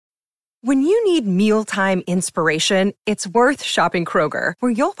When you need mealtime inspiration, it's worth shopping Kroger,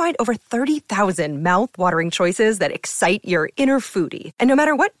 where you'll find over 30,000 mouth-watering choices that excite your inner foodie. And no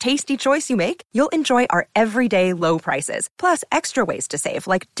matter what tasty choice you make, you'll enjoy our everyday low prices, plus extra ways to save,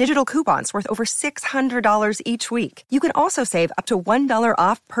 like digital coupons worth over $600 each week. You can also save up to $1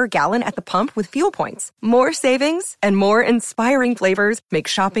 off per gallon at the pump with fuel points. More savings and more inspiring flavors make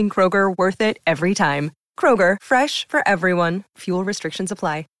shopping Kroger worth it every time. Kroger, fresh for everyone. Fuel restrictions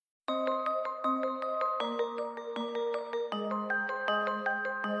apply.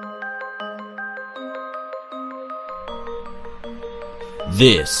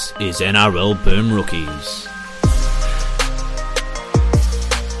 This is NRL Boom Rookies.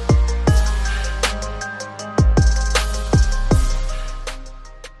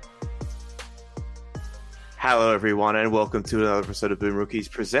 Hello everyone and welcome to another episode of Boom Rookies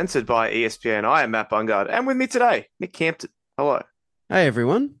presented by ESPN. I am Matt Bungard and with me today, Nick Campton. Hello. Hey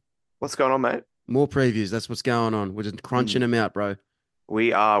everyone. What's going on, mate? More previews. That's what's going on. We're just crunching them out, bro.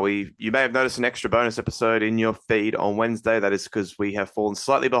 We are. You may have noticed an extra bonus episode in your feed on Wednesday. That is because we have fallen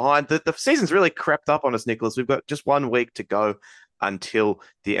slightly behind. The season's really crept up on us, Nicholas. We've got just 1 week to go until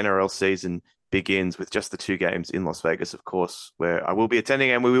the NRL season begins with just the 2 games in Las Vegas, of course, where I will be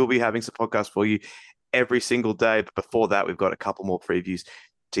attending and we will be having some podcasts for you every single day. But before that, we've got a couple more previews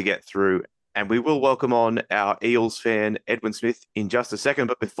to get through. And we will welcome on our Eels fan, Edwin Smith, in just a second.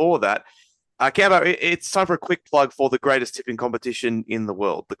 But before that, Cambo, it's time for a quick plug for the greatest tipping competition in the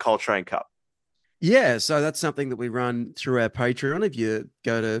world, the Coltrane Cup. Yeah, so that's something that we run through our Patreon. If you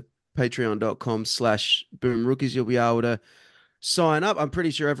go to patreon.com/boomrookies, you'll be able to sign up. I'm pretty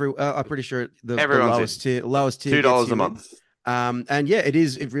sure the lowest tier $2 a month. And yeah,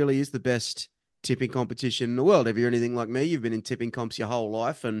 it really is the best tipping competition in the world. If you're anything like me, you've been in tipping comps your whole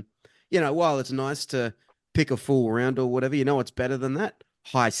life. And, while it's nice to pick a full round or whatever, what's better than that?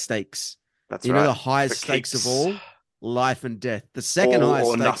 High stakes. That's right. The highest stakes of all, life and death. The second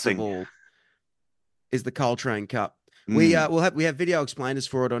highest stakes of all is the Coltrane Cup. We have video explainers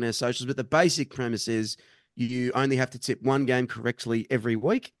for it on our socials, but the basic premise is you only have to tip one game correctly every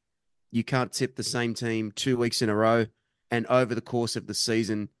week. You can't tip the same team 2 weeks in a row, and over the course of the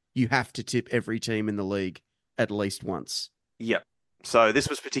season, you have to tip every team in the league at least once. Yep. So this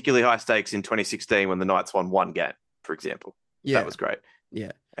was particularly high stakes in 2016 when the Knights won 1 game, for example. Yeah. That was great.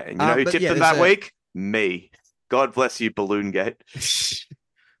 Yeah. And who tipped them that week? Me. God bless you, Balloon Gate.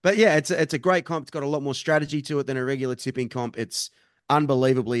 But yeah, it's a great comp. It's got a lot more strategy to it than a regular tipping comp. It's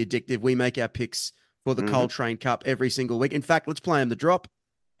unbelievably addictive. We make our picks for the Coltrane Cup every single week. In fact, let's play him the drop.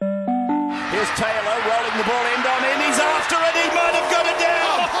 Here's Taylor rolling the ball end on end. He's after it. He might have got it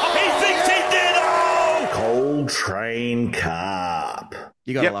down. He thinks he did. Oh! Coltrane Cup.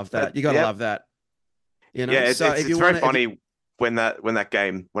 You got to love that. You got to love that. It's very funny. When I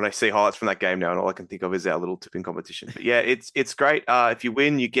see highlights from that game now, and all I can think of is our little tipping competition. But yeah, it's great. If you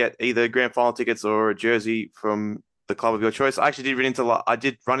win, you get either grand final tickets or a jersey from the club of your choice. I actually did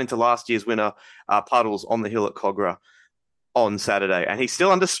run into last year's winner, Puddles, on the hill at Cogra on Saturday, and he's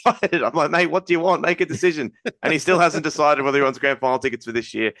still undecided. I'm like, mate, what do you want? Make a decision. And he still hasn't decided whether he wants grand final tickets for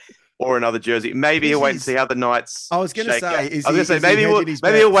this year or another jersey. Maybe he'll wait and see how the Knights. I was going to say, maybe he'll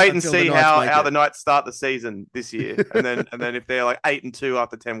wait and see how the Knights start the season this year, and then if they're like 8-2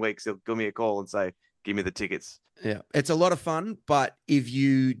 after 10 weeks, he'll give me a call and say, give me the tickets. Yeah, it's a lot of fun, but if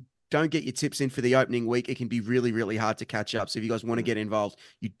you don't get your tips in for the opening week, it can be really, really hard to catch up. So if you guys want to get involved,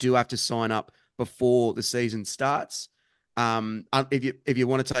 you do have to sign up before the season starts. If you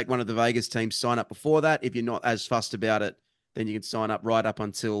want to take one of the Vegas teams, sign up before that. If you're not as fussed about it, then you can sign up right up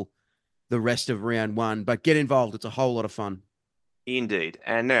until the rest of round 1. But get involved. It's a whole lot of fun. Indeed.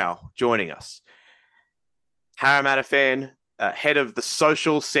 And now, joining us, Parramatta fan, head of the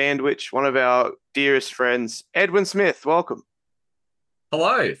Social Sandwich, one of our dearest friends, Edwin Smith. Welcome.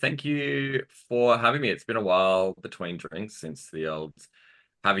 Hello. Thank you for having me. It's been a while between drinks since the old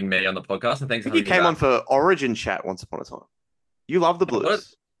having me on the podcast. And thanks for having me. You came on for Origin Chat once upon a time. You love the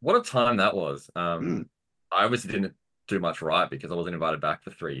Blues. What a time that was. I obviously didn't do much right because I wasn't invited back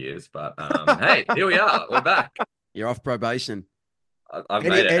for 3 years. But hey, here we are. We're back. You're off probation. I've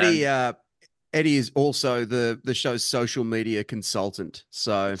made it. Eddie is also the show's social media consultant.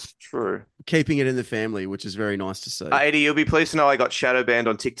 So true. Keeping it in the family, which is very nice to see. Eddie, you'll be pleased to know I got shadow banned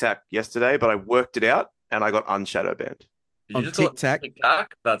on TikTok yesterday, but I worked it out and I got unshadow banned. Did you just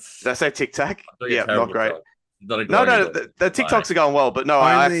TikTok? Did I say TikTok? Yeah, not great. The TikToks are going well, but no,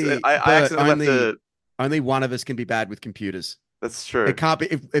 I accidentally left the... Only one of us can be bad with computers. That's true. It can't be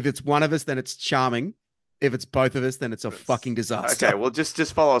if it's one of us, then it's charming. If it's both of us, then it's a fucking disaster. Okay, well,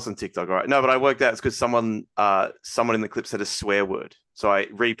 just follow us on TikTok, all right? No, but I worked out it's because someone in the clip said a swear word, so I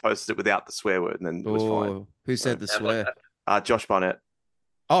reposted it without the swear word, and then it was fine. Who said the swear? Josh Barnett.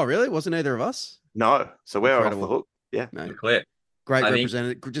 Oh, really? Wasn't either of us? No, so we're Incredible. off the hook. Yeah, No. Clear. Great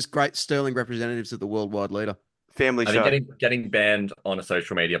representative, just great sterling representatives of the worldwide leader. Family I show. think getting banned on a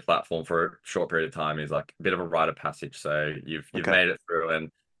social media platform for a short period of time is like a bit of a rite of passage. So you've made it through,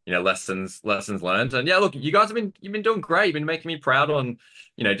 and lessons learned. And yeah, look, you guys you've been doing great. You've been making me proud on,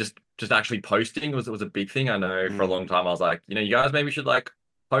 just actually posting was a big thing. I know for a long time I was like, you guys maybe should like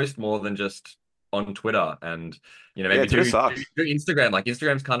post more than just on Twitter, and maybe do Instagram. Like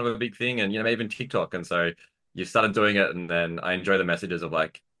Instagram's kind of a big thing, and maybe even TikTok. And so you started doing it, and then I enjoy the messages of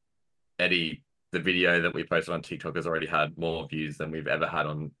like, Eddie, the video that we posted on TikTok has already had more views than we've ever had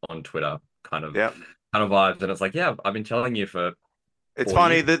on Twitter, kind of vibes. And it's like, yeah, I've been telling you for. It's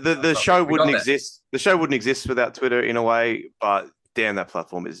funny the show wouldn't exist. The show wouldn't exist without Twitter in a way, but damn, that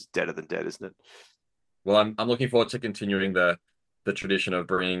platform is deader than dead, isn't it? Well, I'm looking forward to continuing the tradition of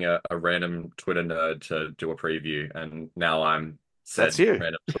bringing a random Twitter nerd to do a preview, and now I'm that's you,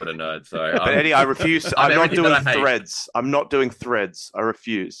 random Twitter nerd. So, but Eddie, I refuse. I'm not doing threads. I'm not doing threads. I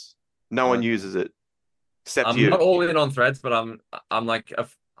refuse. No one uses it except you. I'm not all in on threads, but I'm like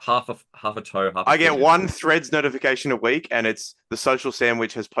half a toe. I get one threads notification a week, and it's the social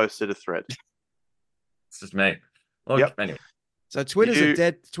sandwich has posted a thread. It's just me. Look, anyway. So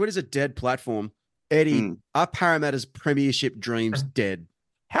Twitter's a dead platform. Eddie, are Parramatta's premiership dreams dead?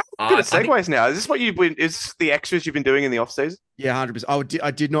 How good at segues now? Is this what you've been? Is this the extras you've been doing in the off season? Yeah, 100%.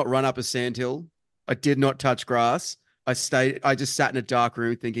 I did not run up a sandhill. I did not touch grass. I just sat in a dark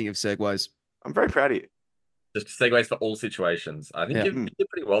room thinking of segues. I'm very proud of you. Just segues for all situations. I think you did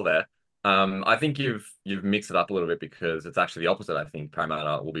pretty well there. I think you've mixed it up a little bit because it's actually the opposite. I think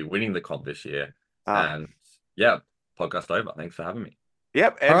Parramatta will be winning the comp this year. And yeah, podcast over. Thanks for having me.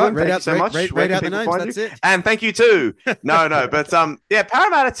 Yep, Edwin, thank you so much. Read out the names, that's it. And thank you too. No, but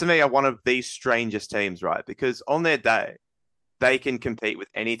Parramatta to me are one of the strangest teams, right? Because on their day, they can compete with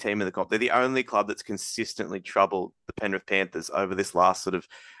any team in the comp. They're the only club that's consistently troubled the Penrith Panthers over this last sort of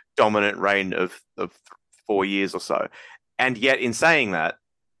dominant reign of 4 years or so. And yet, in saying that,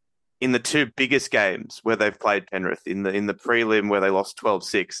 in the two biggest games where they've played Penrith, in the prelim where they lost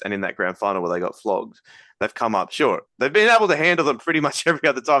 12-6 and in that grand final where they got flogged, they've come up short. They've been able to handle them pretty much every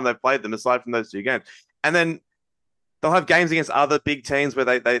other time they've played them, aside from those two games. And then they'll have games against other big teams where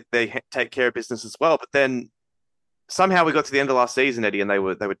they take care of business as well. But then somehow we got to the end of last season, Eddie, and they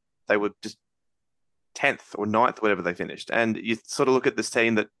were just 10th or 9th, whatever they finished. And you sort of look at this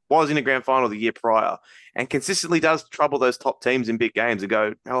team that was in a grand final the year prior and consistently does trouble those top teams in big games and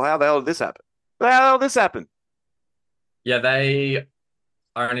go, oh, how the hell did this happen? How the hell did this happen? Yeah, they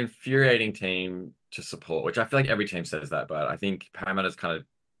are an infuriating team to support, which I feel like every team says that, but I think Parramatta's kind of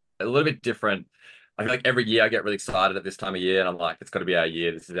a little bit different. I feel like every year I get really excited at this time of year and I'm like, it's got to be our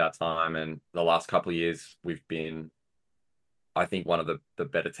year. This is our time. And the last couple of years we've been, I think, one of the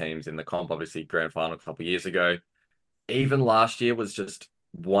better teams in the comp. Obviously, grand final a couple of years ago. Even last year was just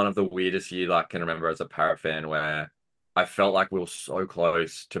one of the weirdest years I can remember as a Parrot fan, where I felt like we were so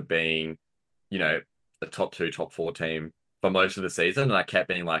close to being, the top 2, top 4 team for most of the season. And I kept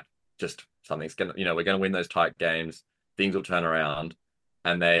being like, just something's going to, we're going to win those tight games. Things will turn around.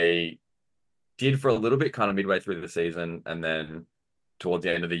 And they did for a little bit kind of midway through the season. And then towards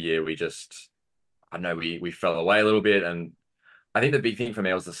the end of the year, we we fell away a little bit. And I think the big thing for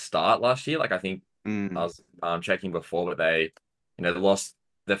me was the start last year. Like, I think I was checking before, but they lost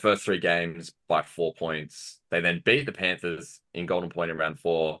their first 3 games by 4 points. They then beat the Panthers in Golden Point in round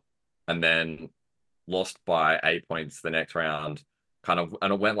 4 and then lost by 8 points the next round. And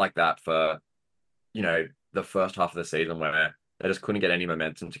it went like that for, the first half of the season where they just couldn't get any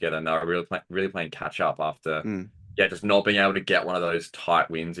momentum together. And they were really playing catch up after, just not being able to get one of those tight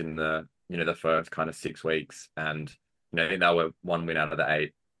wins in the, the first kind of 6 weeks. And, I think they were 1 win out of the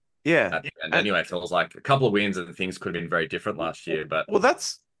 8. Yeah. And anyway, so it was like a couple of wins and things could have been very different last year. But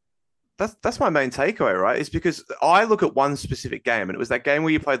that's my main takeaway, right? Is because I look at one specific game, and it was that game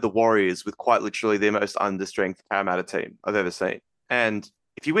where you played the Warriors with quite literally the most understrength Parramatta team I've ever seen. And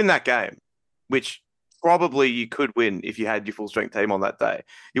if you win that game, which probably you could win if you had your full strength team on that day,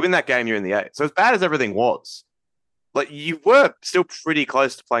 you win that game, you're in the 8. So as bad as everything was, like, you were still pretty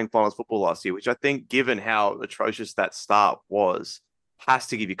close to playing finals football last year, which I think, given how atrocious that start was, has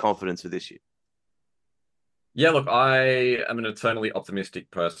to give you confidence for this year. Yeah, look, I am an eternally optimistic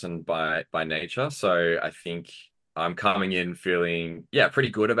person by nature. So I think I'm coming in feeling, pretty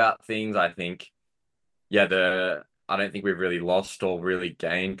good about things. I think, I I don't think we've really lost or really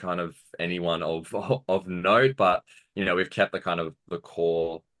gained kind of anyone of note, but we've kept the kind of the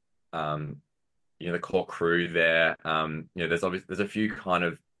core, the core crew there. There's a few kind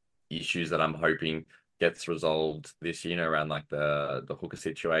of issues that I'm hoping gets resolved this year, around like the hooker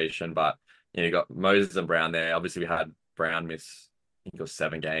situation. But you got Moses and Brown there. Obviously, we had Brown miss, I think it was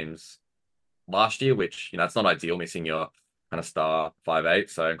 7 games last year, which it's not ideal, missing your kind of star 5'8".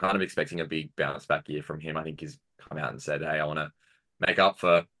 So I'm kind of expecting a big bounce back year from him. I think he's come out and said, "Hey, I want to make up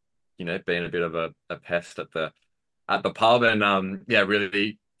for being a bit of a pest at the pub, and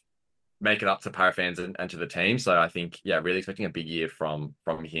really make it up to Para fans and to the team." So I think, really expecting a big year from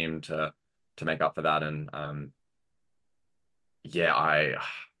him to make up for that. And I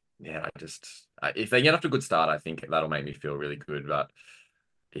just, if they get off to a good start, I think that'll make me feel really good. But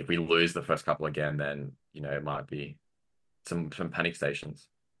if we lose the first couple again, then it might be some panic stations.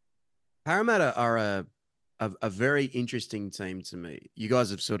 Parramatta are a very interesting team to me. You guys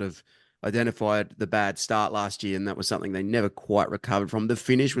have sort of identified the bad start last year, and that was something they never quite recovered from. The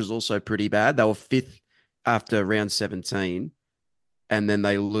finish was also pretty bad. They were 5th after round 17, and then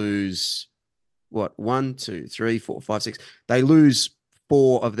they lose, what, 1, 2, 3, 4, 5, 6. They lose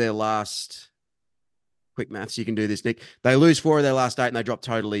 4 of their last, quick maths, you can do this, Nick. They lose 4 of their last 8, and they drop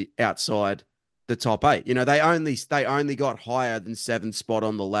totally outside the top 8. They only got higher than 7th spot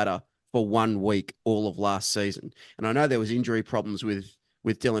on the ladder for 1 week all of last season. And I know there was injury problems with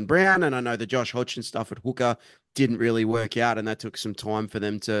Dylan Brown, and I know the Josh Hodgson stuff at hooker didn't really work out, and that took some time for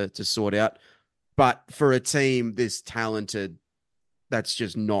them to sort out. But for a team this talented, that's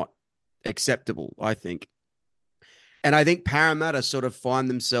just not acceptable, I think. And I think Parramatta sort of find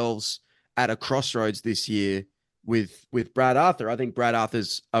themselves at a crossroads this year with Brad Arthur. I think Brad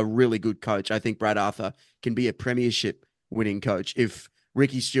Arthur's a really good coach. I think Brad Arthur can be a premiership winning coach. If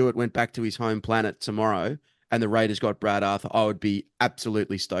Ricky Stewart went back to his home planet tomorrow and the Raiders got Brad Arthur, I would be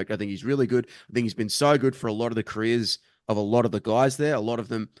absolutely stoked. I think he's really good. I think he's been so good for a lot of the careers of a lot of the guys there. A lot of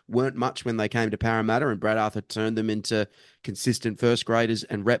them weren't much when they came to Parramatta, and Brad Arthur turned them into consistent first graders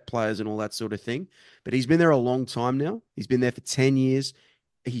and rep players and all that sort of thing. But he's been there a long time now. He's been there for 10 years.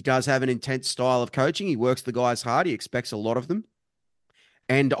 He does have an intense style of coaching. He works the guys hard. He expects a lot of them.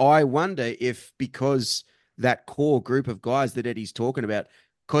 And I wonder if, because that core group of guys that Eddie's talking about,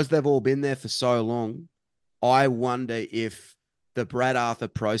 because they've all been there for so long, I wonder if the Brad Arthur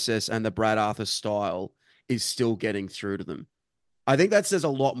process and the Brad Arthur style is still getting through to them. I think that says a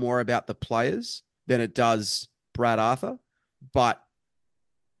lot more about the players than it does Brad Arthur, but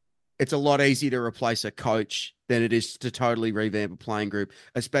it's a lot easier to replace a coach than it is to totally revamp a playing group,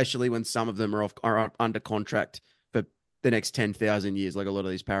 especially when some of them are under contract for the next 10,000 years, like a lot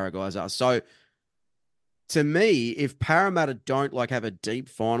of these Para guys are. So to me, if Parramatta don't have a deep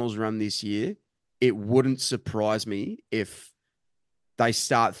finals run this year, it wouldn't surprise me if they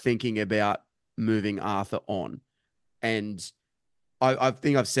start thinking about moving Arthur on. And I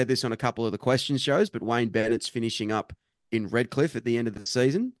think I've said this on a couple of the question shows, but Wayne Bennett's finishing up in Redcliffe at the end of the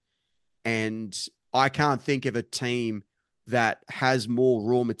season. And I can't think of a team that has more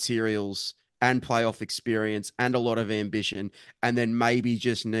raw materials and playoff experience and a lot of ambition, and then maybe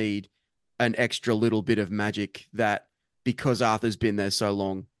just need an extra little bit of magic that, because Arthur's been there so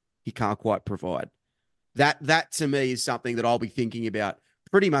long, he can't quite provide. That to me is something that I'll be thinking about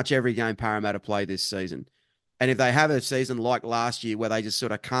pretty much every game Parramatta play this season. And if they have a season like last year where they just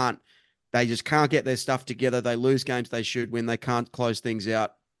sort of can't get their stuff together, they lose games they should win, they can't close things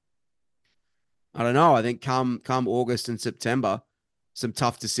out, I don't know. I think come August and September, some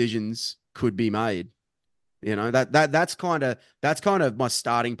tough decisions could be made. That's kind of my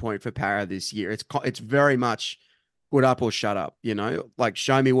starting point for Para this year. It's very much put up or shut up.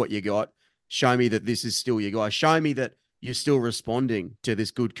 Show me what you got. Show me that this is still your guy. Show me that you're still responding to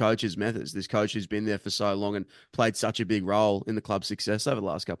this good coach's methods. This coach who's been there for so long and played such a big role in the club's success over the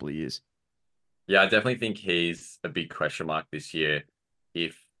last couple of years. Yeah, I definitely think he's a big question mark this year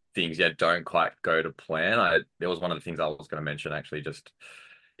if things don't quite go to plan. There was one of the things I was going to mention, actually, just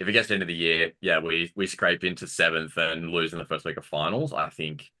if it gets to the end of the year, we scrape into 7th and lose in the first week of finals. I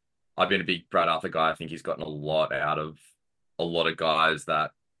think I've been a big Brad Arthur guy. I think he's gotten a lot out of a lot of guys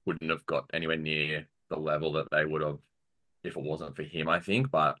that wouldn't have got anywhere near the level that they would have if it wasn't for him, I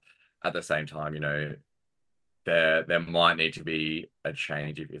think. But at the same time, there might need to be a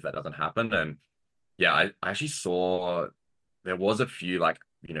change if that doesn't happen. And I actually saw there was a few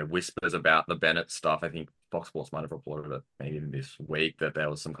whispers about the Bennett stuff. I think Fox Sports might have reported it maybe this week that there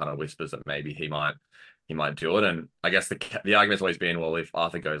was some kind of whispers that maybe he might do it. And I guess the argument's always been, well, if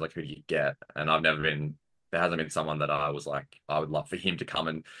Arthur goes, who do you get? And there hasn't been someone that I was I would love for him to come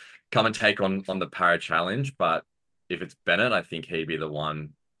and take on the Para challenge. But if it's Bennett, I think he'd be the one,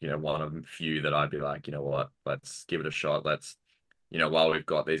 one of the few that I'd be like, you know what, let's give it a shot. Let's, while we've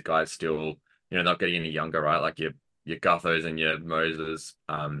got these guys still, not getting any younger, right? Like your Guthos and your Moses,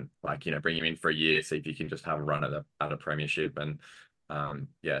 like, bring him in for a year, see if you can just have a run at a premiership. And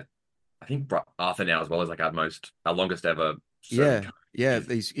yeah, I think Arthur now as well is like our longest ever serving coach. Yeah.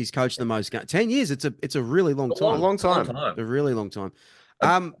 He's coached the most 10 years. It's a really long time. A long time. A really long time.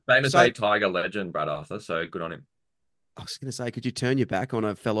 Famous Tiger legend, Brad Arthur. So good on him. I was going to say, could you turn your back on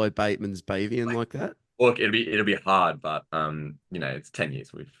a fellow Bateman's Bavian like that? Look, it'll be hard, but it's 10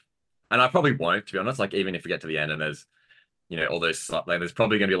 years. And I probably won't, to be honest. Like, even if we get to the end and there's, all those, like, there's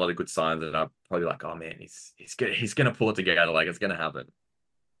probably going to be a lot of good signs that I'm probably like, oh man, he's going to pull it together. Like, it's going to happen.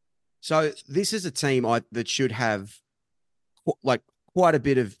 So this is a team that should have like quite a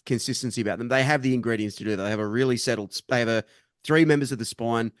bit of consistency about them. They have the ingredients to do that. They have a really settled. They have 3 members of the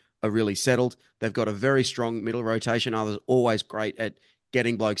spine are really settled. They've got a very strong middle rotation. Others always great at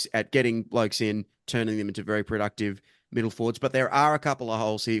getting blokes in, turning them into very productive middle forwards. But there are a couple of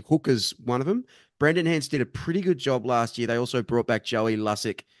holes here. Hooker's one of them. Brendan Hans did a pretty good job last year. They also brought back Joey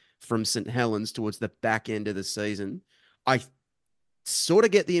Lussick from St. Helens towards the back end of the season. I sort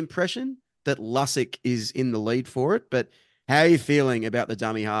of get the impression that Lussick is in the lead for it, but how are you feeling about the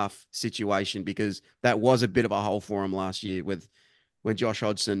dummy half situation? Because that was a bit of a hole for him last year when Josh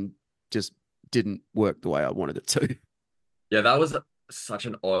Hodgson just didn't work the way I wanted it to. Yeah, that was such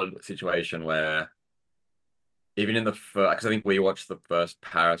an odd situation where even in the first, because I think we watched the first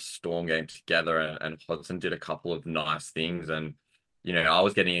Paris Storm game together, and Hodgson did a couple of nice things, and I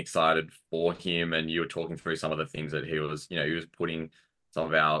was getting excited for him, and you were talking through some of the things that he was putting some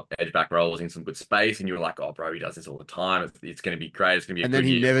of our edge back rollers in some good space, and you were like, "Oh, bro, he does this all the time. It's going to be great. It's going to be." And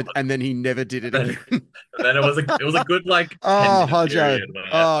then he never did it again. Then it was a good like. Oh, Hodjo!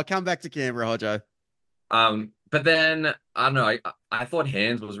 Oh, come back to Canberra, Hodjo. But then I don't know. I thought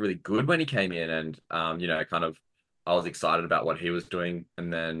Hans was really good when he came in, and kind of I was excited about what he was doing,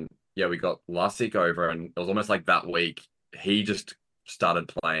 and then we got Lussick over, and it was almost like that week he just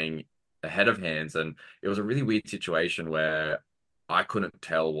started playing ahead of Hans, and it was a really weird situation where I couldn't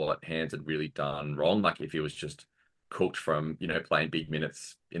tell what Hans had really done wrong. Like if he was just cooked from, playing big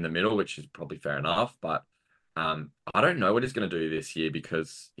minutes in the middle, which is probably fair enough. But I don't know what he's going to do this year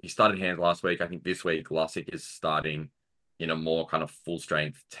because he started Hans last week. I think this week Lussick is starting in a more kind of full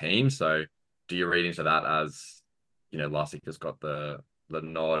strength team. So do you read into that as, Lussick has got the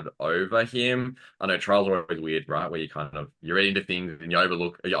nod over him? I know trials are always weird, right? Where you read into things and you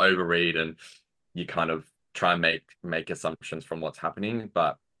overread and you kind of try and make assumptions from what's happening.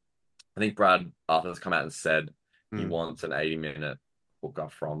 But I think Brad Arthur's come out and said he wants an 80-minute hooker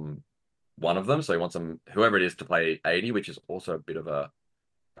from one of them. So he wants whoever it is to play 80, which is also a bit of I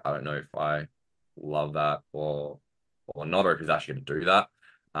don't know if I love that or not, or if he's actually going to do that.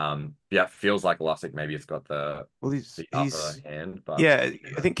 Yeah, it feels like Lussick maybe it's got the upper hand. But yeah,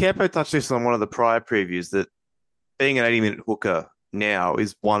 I think Campo touched this on one of the prior previews that being an 80-minute hooker now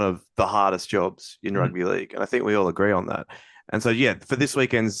is one of the hardest jobs in rugby league. And I think we all agree on that. And so, yeah, for this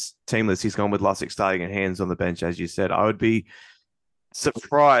weekend's team list, he's gone with Lussick starting and Hans on the bench, as you said. I would be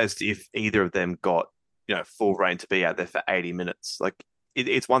surprised if either of them got, full reign to be out there for 80 minutes. Like,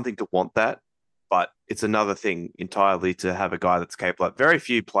 it's one thing to want that, but it's another thing entirely to have a guy that's capable. Like, very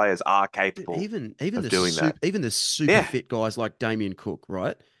few players are capable of doing that. Even the super fit guys like Damien Cook,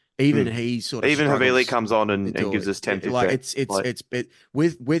 right? Even he sort of even Havili comes on and gives us 10-15. Like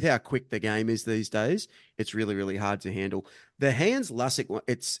with how quick the game is these days, it's really, really hard to handle. The Hans Lussick one,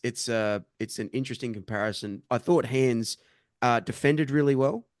 it's an interesting comparison. I thought Hans defended really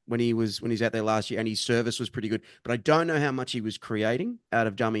well when he's out there last year, and his service was pretty good. But I don't know how much he was creating out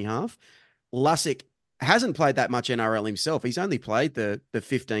of dummy half. Lussick hasn't played that much NRL himself. He's only played the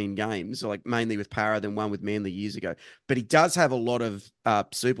 15 games, like mainly with Para, then one with Manly years ago. But he does have a lot of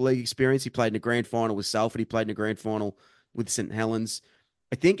Super League experience. He played in a grand final with Salford. He played in a grand final with St. Helens.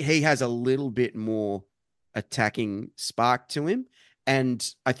 I think he has a little bit more attacking spark to him. And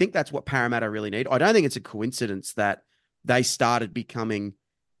I think that's what Parramatta really need. I don't think it's a coincidence that they started becoming,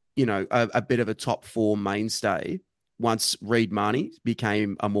 a bit of a top 4 mainstay once Reid Marnie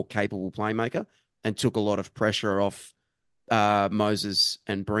became a more capable playmaker and took a lot of pressure off Moses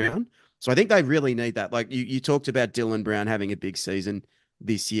and Brown. So I think they really need that. Like you talked about Dylan Brown having a big season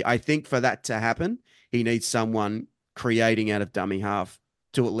this year. I think for that to happen, he needs someone creating out of dummy half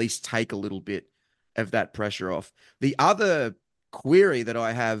to at least take a little bit of that pressure off. The other query that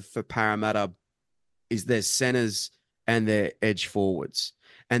I have for Parramatta is their centers and their edge forwards.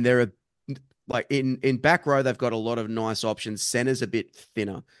 And they're like in back row, they've got a lot of nice options. Center's a bit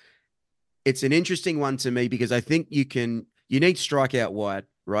thinner. It's an interesting one to me because I think you need strike out wide,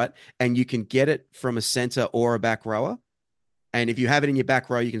 right? And you can get it from a center or a back rower. And if you have it in your back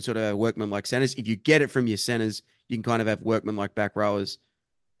row, you can sort of workman like centers. If you get it from your centers, you can kind of have workman like back rowers,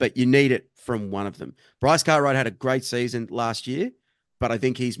 but you need it from one of them. Bryce Cartwright had a great season last year, but I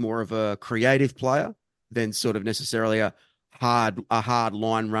think he's more of a creative player than sort of necessarily a hard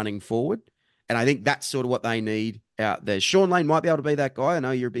line running forward. And I think that's sort of what they need out there. Sean Lane might be able to be that guy. I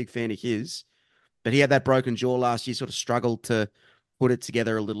know you're a big fan of his, but he had that broken jaw last year, sort of struggled to put it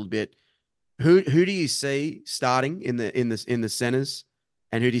together a little bit. Who do you see starting in the centers,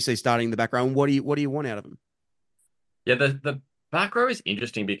 and who do you see starting in the back row? And what do you want out of them? Yeah, the back row is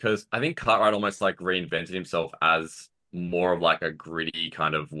interesting because I think Cartwright almost like reinvented himself as more of like a gritty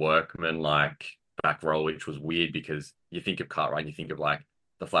kind of workman like back row, which was weird because you think of Cartwright and you think of like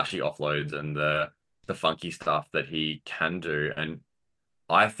the flashy offloads and the funky stuff that he can do. And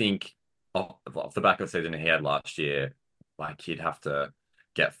I think off the back of the season he had last year, like he'd have to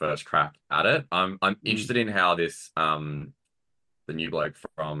get first crack at it. I'm interested in how this the new bloke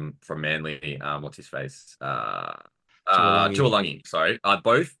from Manly, what's his face? Tuolangi, sorry.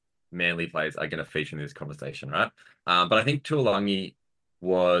 Both Manly players are going to feature in this conversation, right? But I think Tuolangi he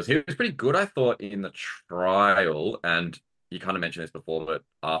was pretty good, I thought, in the trial. And you kind of mentioned this before, but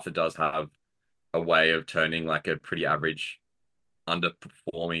Arthur does have a way of turning like a pretty average,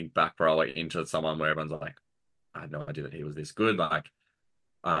 underperforming back rower into someone where everyone's like, I had no idea that he was this good. Like,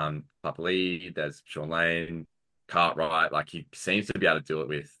 Papali, there's Sean Lane, Cartwright. Like, he seems to be able to do it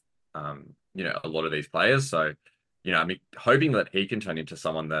with, a lot of these players. So, I mean, hoping that he can turn into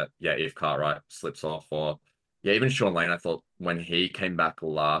someone that, if Cartwright slips off, or even Sean Lane, I thought when he came back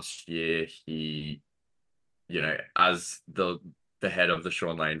last year, he, as the head of the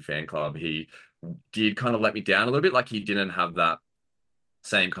Sean Lane fan club, he did kind of let me down a little bit. Like, he didn't have that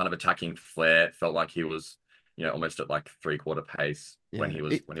same kind of attacking flair. It felt like he was, almost at like 3/4 pace when he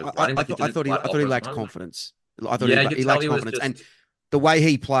was running. I thought he lacked confidence. I thought he lacked confidence, and the way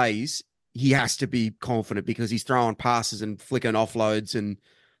he plays, he has to be confident because he's throwing passes and flicking offloads and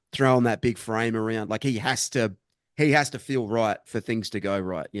throwing that big frame around. Like he has to feel right for things to go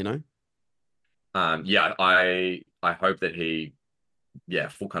right, I hope that he,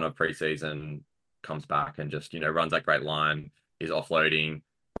 full kind of preseason comes back and just, runs that great line, is offloading.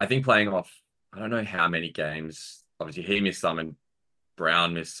 I think playing off, I don't know how many games, obviously he missed some and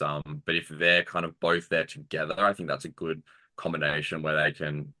Brown missed some, but if they're kind of both there together, I think that's a good combination where they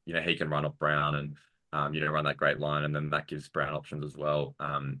can, he can run off Brown and, run that great line. And then that gives Brown options as well,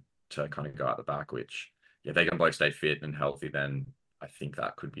 to kind of go out the back, which, if they can both stay fit and healthy, then I think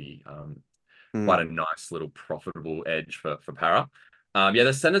that could be, quite a nice little profitable edge for Para.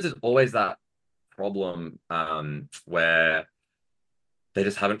 The centers is always that problem, where they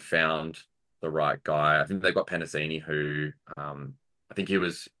just haven't found the right guy. I think they've got Penasini, who, I think he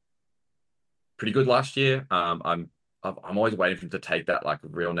was pretty good last year. I'm always waiting for him to take that like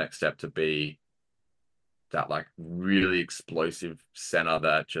real next step to be that like really explosive center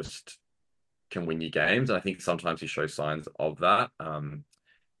that just can win you games. And I think sometimes he shows signs of that.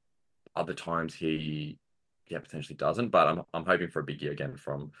 Other times he potentially doesn't, but I'm hoping for a big year again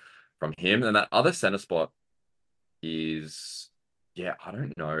from him. And that other center spot is, I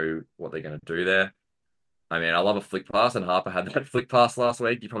don't know what they're going to do there. I mean, I love a flick pass, and Harper had that flick pass last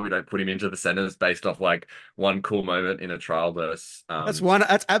week. You probably don't put him into the centers based off like one cool moment in a trial burst.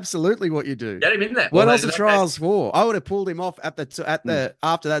 That's absolutely what you do. Get him in there. What else are trials for? I would have pulled him off after that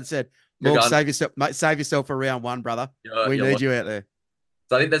and said, "Morg, save yourself for round one, brother. We need you out there."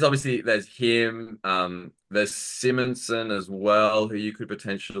 So I think there's him. There's Simonson as well, who you could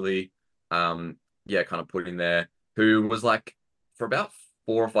potentially, kind of put in there. Who was like for about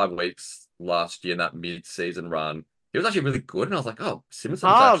 4 or 5 weeks last year in that mid-season run, he was actually really good, and I was like, "Oh, Simonson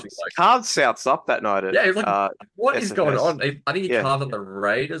actually like carved Souths up that night." He was like, "What is going on?" I think he carved up the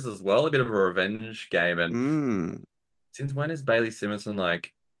Raiders as well, a bit of a revenge game. And since when is Bailey Simonson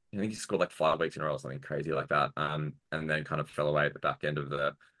like? I think he scored like 5 weeks in a row or something crazy like that, and then kind of fell away at the back end of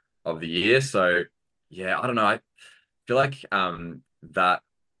the year. So I don't know. I feel like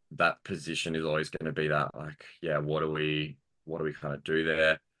that position is always going to be that like, what do we kind of do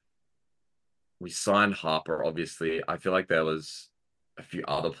there? We signed Harper, obviously. I feel like there was a few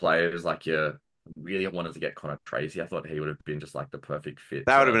other players like you really wanted to get Connor Tracy. I thought he would have been just like the perfect fit.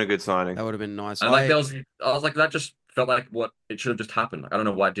 That would have been a good signing. That would have been nice. And I was like, that just felt like what it should have just happened. Like, I don't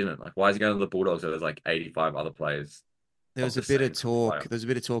know why it didn't. Like, why is he going to the Bulldogs? There's like 85 other players. There was a bit of talk. There's a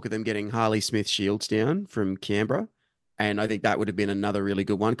bit of talk of them getting Harley Smith Shields down from Canberra, and I think that would have been another really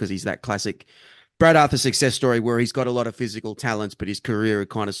good one because he's that classic Brad Arthur success story where he's got a lot of physical talents, but his career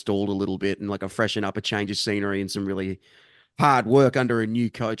kind of stalled a little bit, and like a freshen up, a change of scenery, and some really hard work under a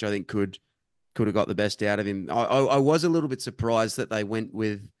new coach, I think could have got the best out of him. I was a little bit surprised that they went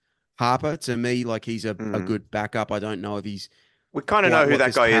with Harper. To me, like he's a good backup. I don't know if he's we kind of know who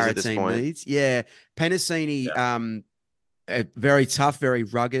that guy is Para at this team point. needs. Yeah, Penasini, a very tough, very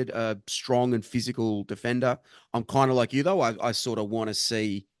rugged, strong and physical defender. I'm kind of like you though. I sort of want to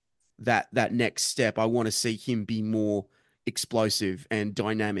see that next step. I want to see him be more explosive and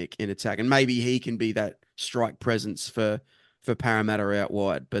dynamic in attack, and maybe he can be that strike presence for Parramatta out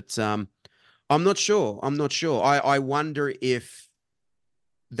wide. But I'm not sure. I wonder if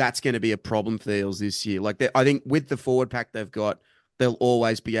that's going to be a problem for the Eels this year. Like I think with the forward pack they've got, they'll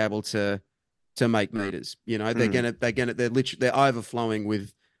always be able to make meters. You know, they're overflowing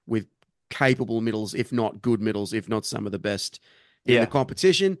with capable middles, if not good middles, if not some of the best in the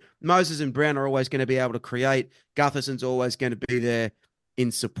competition. Moses and Brown are always going to be able to create. Gutherson's always going to be there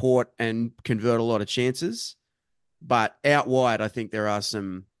in support and convert a lot of chances. But out wide, I think there are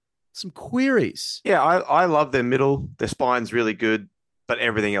some queries. Yeah, I love their middle. Their spine's really good, but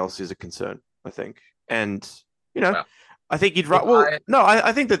everything else is a concern, I think. And, I think you'd right. Well, no,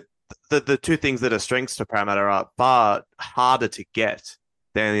 I think that the two things that are strengths for Parramatta are far harder to get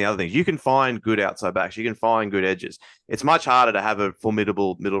than the other things. You can find good outside backs. You can find good edges. It's much harder to have a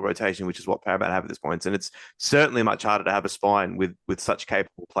formidable middle rotation, which is what Parramatta have at this point. And it's certainly much harder to have a spine with such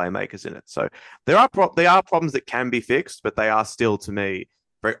capable playmakers in it. So there are problems that can be fixed, but they are still, to me,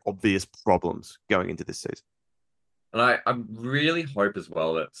 very obvious problems going into this season. And I really hope as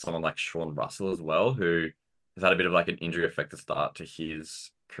well that someone like Sean Russell as well, who has had a bit of like an injury affect the start to his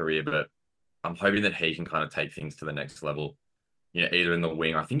career, but I'm hoping that he can kind of take things to the next level. Either in the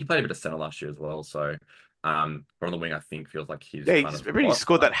wing. I think he played a bit of center last year as well. So, from the wing, I think feels like he's he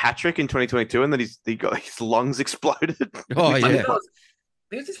scored that hat trick in 2022, and then he got his lungs exploded. Oh yeah, I think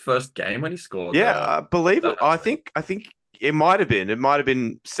it was his first game when he scored. Yeah, I believe it. I think it might have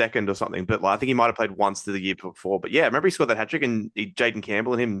been second or something, but I think he might have played once the year before. But yeah, I remember he scored that hat trick, and Jaden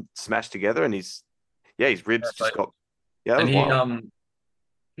Campbell and him smashed together, and his ribs just got and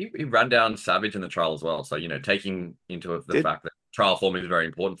he ran down Savage in the trial as well. So taking into the fact that trial form is very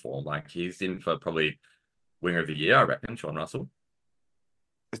important for him. Like he's in for probably winger of the year, I reckon, Sean Russell.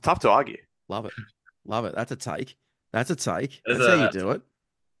 It's tough to argue. Love it. That's a take. That's how you do it.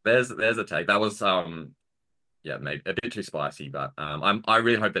 There's a take. That was maybe a bit too spicy, but I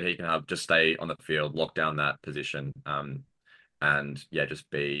really hope that he can just stay on the field, lock down that position, and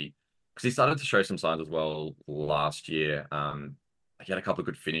just be, because he started to show some signs as well last year. He had a couple of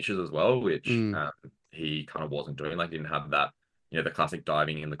good finishes as well, which he kind of wasn't doing. Like he didn't have that, the classic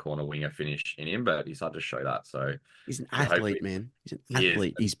diving in the corner winger finish in him, but he started to show that. So he's an athlete, man. He's an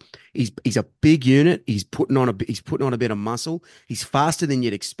athlete. He's a big unit. He's putting on a bit of muscle. He's faster than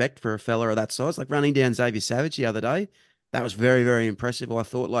you'd expect for a fella of that size. Like running down Xavier Savage the other day, that was very, very impressive. I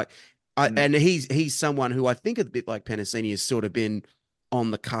thought and he's someone who I think a bit like Penasini has sort of been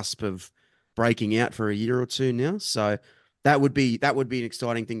on the cusp of breaking out for a year or two now. So that would be an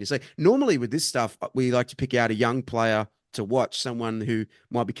exciting thing to see. Normally with this stuff, we like to pick out a young player to watch, someone who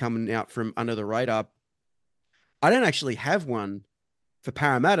might be coming out from under the radar. I don't actually have one for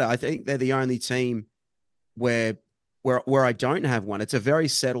Parramatta. I think they're the only team where I don't have one. It's a very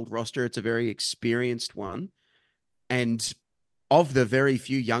settled roster. It's a very experienced one. And of the very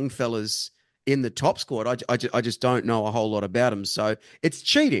few young fellas in the top squad, I just don't know a whole lot about them. So it's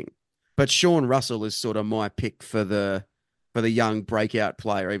cheating. But Sean Russell is sort of my pick for the young breakout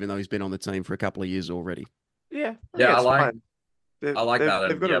player, even though he's been on the team for a couple of years already. Yeah, I like that.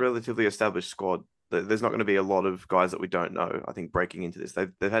 They've got a relatively established squad. There's not going to be a lot of guys that we don't know. I think breaking into this,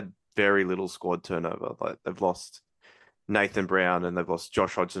 they've had very little squad turnover. Like they've lost Nathan Brown and they've lost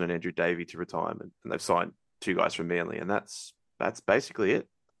Josh Hodgson and Andrew Davey to retirement, and they've signed two guys from Manly, and that's basically it.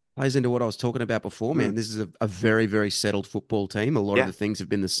 Plays into what I was talking about before, man. This is a very, very settled football team. A lot of the things have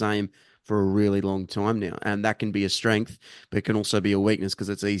been the same for a really long time now, and that can be a strength, but it can also be a weakness because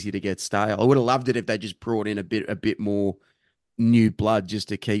it's easy to get stale. I would have loved it if they just brought in a bit more new blood just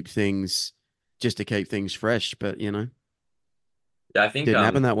to keep things fresh, but yeah, I think didn't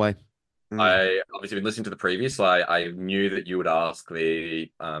happen that way. I obviously been listening to the previous, so I knew that you would ask the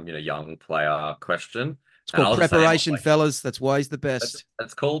young player question. It's called preparation, fellas. That's why he's the best.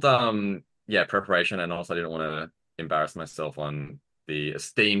 It's called preparation, and also I didn't want to embarrass myself on the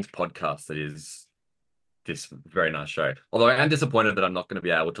esteemed podcast that is this very nice show. Although I am disappointed that I'm not going to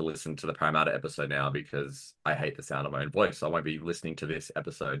be able to listen to the Parramatta episode now because I hate the sound of my own voice. So I won't be listening to this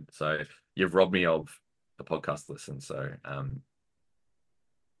episode. So you've robbed me of the podcast listen. So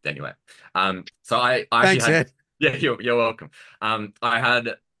anyway, so I actually Thanks, had Ed. yeah, you're welcome. I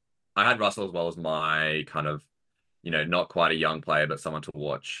had Russell as well as my kind of, not quite a young player, but someone to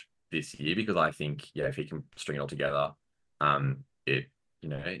watch this year because I think, yeah, if he can string it all together, it, you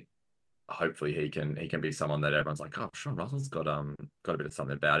know, hopefully he can be someone that everyone's like, oh, Sean Russell's got a bit of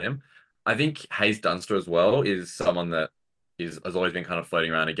something about him. I think Hayes Dunster as well is someone that has always been kind of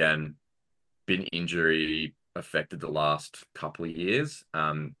floating around again, been injury affected the last couple of years.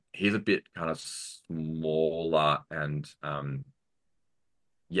 He's a bit kind of smaller and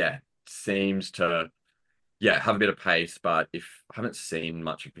yeah, seems to have a bit of pace, but if I haven't seen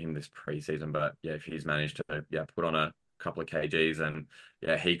much of him this preseason, but yeah, if he's managed to put on a couple of kgs and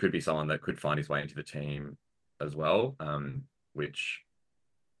yeah, he could be someone that could find his way into the team as well. Which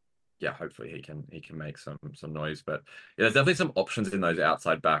yeah, hopefully he can make some noise. But yeah, there's definitely some options in those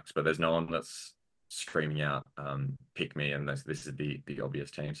outside backs, but there's no one that's screaming out pick me and this is the obvious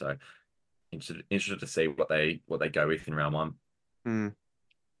team. So interested to see what they go with in round one.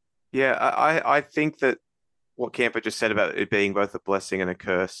 Yeah, I think that what Camper just said about it being both a blessing and a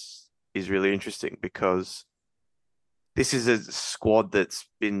curse is really interesting because this is a squad that's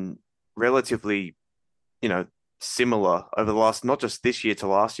been relatively, similar over the last, not just this year to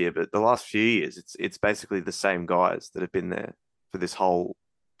last year, but the last few years. It's basically the same guys that have been there for this whole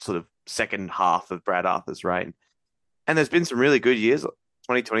sort of second half of Brad Arthur's reign. And there's been some really good years.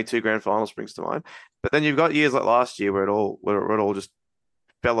 2022 grand final springs to mind. But then you've got years like last year where it all just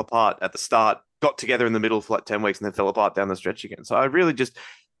fell apart at the start, got together in the middle for like 10 weeks and then fell apart down the stretch again. So I really just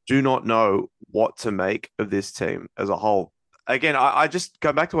do not know what to make of this team as a whole. Again, I just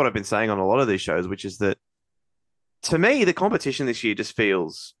go back to what I've been saying on a lot of these shows, which is that to me, the competition this year just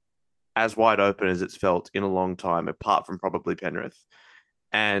feels as wide open as it's felt in a long time, apart from probably Penrith.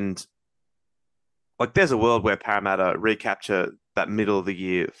 And like, there's a world where Parramatta recapture that middle of the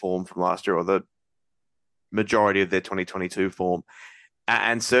year form from last year or the majority of their 2022 form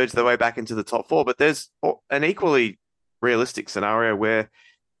and surge their way back into the top four. But there's an equally realistic scenario where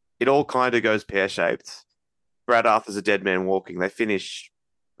it all kind of goes pear-shaped. Brad Arthur's a dead man walking. They finish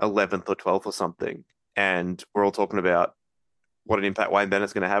 11th or 12th or something. And we're all talking about what an impact Wayne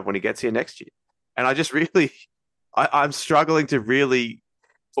Bennett's going to have when he gets here next year. And I just really, I'm struggling to really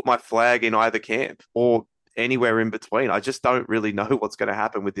put my flag in either camp or anywhere in between. I just don't really know what's going to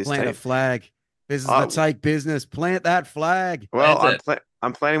happen with this Plant team. a flag. This is the take business. Plant that flag. Well,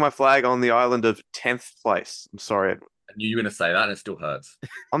 I'm planting my flag on the island of 10th place. I'm sorry. I knew you were going to say that, and it still hurts.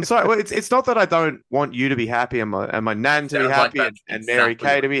 I'm sorry. Well, it's not that I don't want you to be happy and my nan to be happy and Mary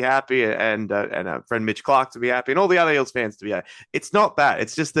Kay to be happy and our friend Mitch Clark to be happy and all the other Eels fans to be happy. It's not that.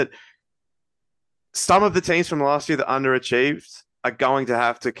 It's just that some of the teams from last year that underachieved are going to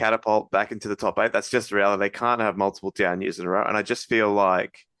have to catapult back into the top 8. That's just reality. They can't have multiple down years in a row. And I just feel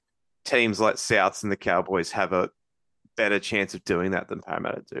like teams like Souths and the Cowboys have a better chance of doing that than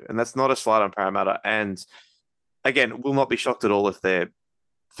Parramatta do. And that's not a slight on Parramatta. And again, will not be shocked at all if they're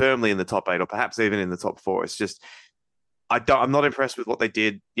firmly in the top 8 or perhaps even in the top 4. It's just, I'm not impressed with what they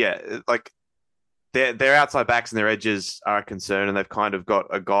did. Yeah, like their outside backs and their edges are a concern, and they've kind of got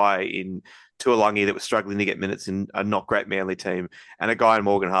a guy in Tuolangi that was struggling to get minutes in a not great Manly team, and a guy in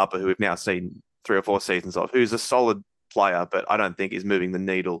Morgan Harper who we've now seen 3 or 4 seasons of, who's a solid player, but I don't think is moving the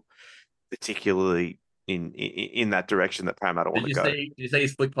needle particularly in that direction that Parramatta want to go. Did you say he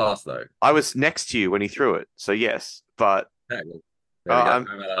flick pass though? I was next to you when he threw it, so yes, but okay, well, there we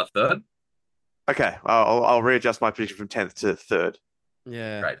go. Parramatta third. Okay, I'll readjust my prediction from 10th to 3rd.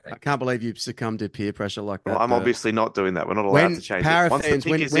 Yeah, great. I can't believe you've succumbed to peer pressure like that. Well, I'm obviously not doing that. We're not allowed to change it. Once fans,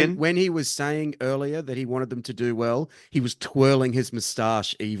 when he was saying earlier that he wanted them to do well, he was twirling his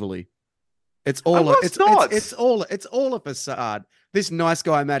moustache evilly. It's all a facade. This nice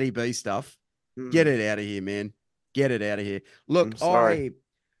guy Matty B stuff. Get it out of here, man. Get it out of here. Look, I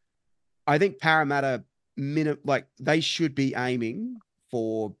think Parramatta they should be aiming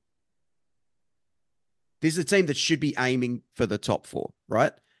for. This is a team that should be aiming for the top 4,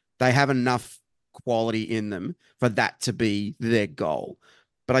 right? They have enough quality in them for that to be their goal.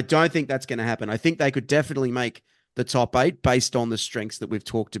 But I don't think that's going to happen. I think they could definitely make the top 8 based on the strengths that we've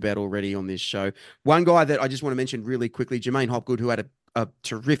talked about already on this show. One guy that I just want to mention really quickly, Jermaine Hopgood, who had a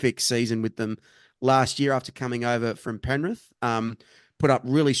terrific season with them last year after coming over from Penrith, put up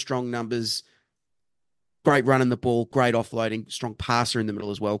really strong numbers, great running the ball, great offloading, strong passer in the middle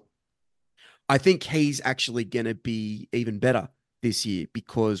as well. I think he's actually going to be even better this year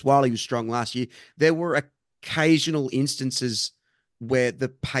because while he was strong last year, there were occasional instances where the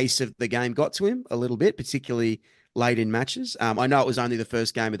pace of the game got to him a little bit, particularly late in matches. I know it was only the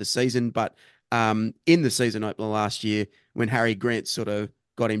first game of the season, but in the season opener last year, when Harry Grant sort of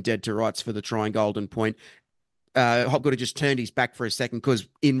got him dead to rights for the trying golden point. Hopgood had just turned his back for a second because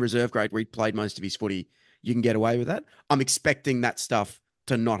in reserve grade, where he played most of his footy, you can get away with that. I'm expecting that stuff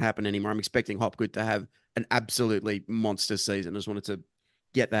to not happen anymore. I'm expecting Hopgood to have an absolutely monster season. I just wanted to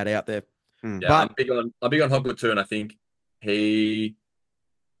get that out there. Yeah, but I'm big on Hopgood too, and I think he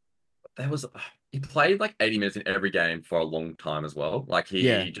played like 80 minutes in every game for a long time as well. Like he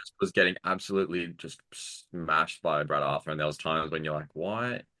just was getting absolutely just smashed by Brad Arthur, and there was times when you're like,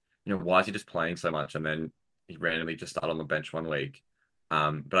 why is he just playing so much? And then he randomly just started on the bench one week.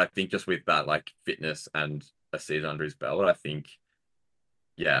 But I think just with that like fitness and a season under his belt, I think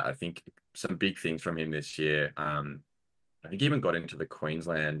some big things from him this year. I think he even got into the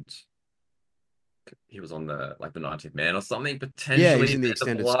Queensland. He was on the 19th man or something potentially. Yeah, he's in the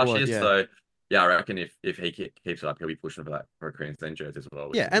extended squad. Year, yeah. So yeah, I reckon if he keeps it up, he'll be pushing for a Queensland jersey as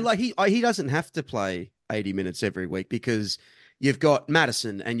well. Yeah, and like he doesn't have to play 80 minutes every week because you've got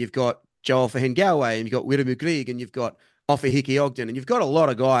Madison and you've got Joel Fahengawe and you've got Wiremu Greig and you've got Offa Hickey Ogden and you've got a lot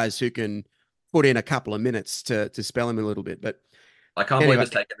of guys who can put in a couple of minutes to spell him a little bit. But I can't believe it's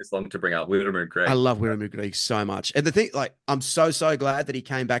taken this long to bring up Wiremu Greig. I love Wiremu Greig so much. And the thing, like, I'm so glad that he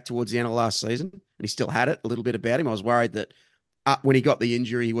came back towards the end of last season and he still had it a little bit about him. I was worried that when he got the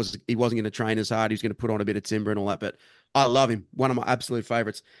injury, he wasn't going to train as hard. He was going to put on a bit of timber and all that. But I love him. One of my absolute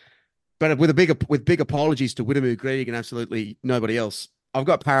favorites. But with big apologies to Wiremu Greig and absolutely nobody else, I've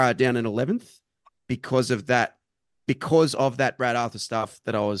got Parra down in 11th because of that Brad Arthur stuff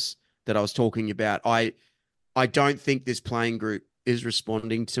that I was talking about. I don't think this playing group is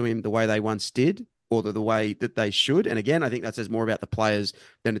responding to him the way they once did or the way that they should. And again, I think that says more about the players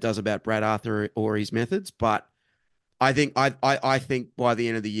than it does about Brad Arthur or his methods. But I think by the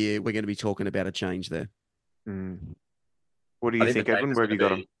end of the year, we're going to be talking about a change there. What do you think, Edwin? Where have you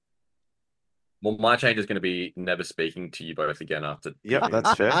got him? Well, my change is going to be never speaking to you both again after. Yep,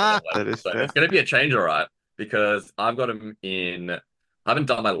 that's fair. That is fair. It's going to be a change, all right, because I've got him in. I haven't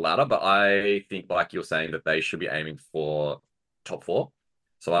done my ladder, but I think, like you're saying, that they should be aiming for top 4.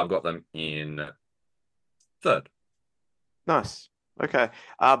 So I've got them in 3rd. Nice. Okay.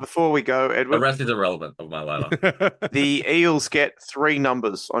 Before we go, Edward. The rest is irrelevant of my ladder. The Eels get 3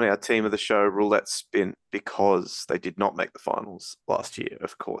 numbers on our team of the show roulette spin because they did not make the finals last year,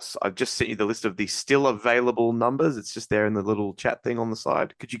 of course. I've just sent you the list of the still available numbers. It's just there in the little chat thing on the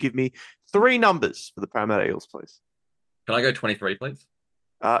side. Could you give me 3 numbers for the Parramatta Eels, please? Can I go 23, please?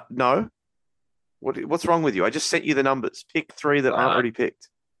 No. What's wrong with you? I just sent you the numbers. Pick 3 that aren't already picked.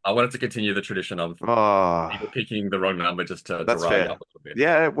 I wanted to continue the tradition of people picking the wrong number just to rile fair. up a little bit.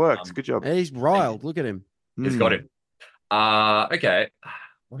 Yeah, it works. Good job. He's riled. Look at him. He's got him. Okay.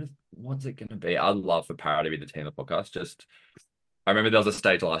 What's it going to be? I'd love for Parra to be the team of the podcast. I remember there was a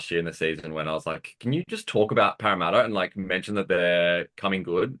stage last year in the season when I was like, can you just talk about Parramatta and like mention that they're coming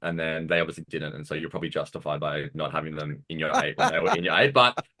good? And then they obviously didn't. And so you're probably justified by not having them in your 8 when they were in your 8.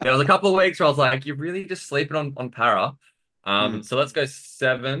 But there was a couple of weeks where I was like, you're really just sleeping on Parra. So let's go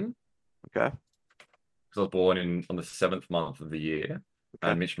 7. Okay. Because I was born on the 7th month of the year.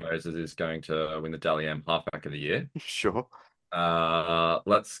 Okay. And Mitch Moses is going to win the Dally M halfback of the year. Sure.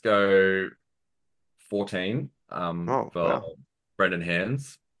 Let's go 14 for Brendan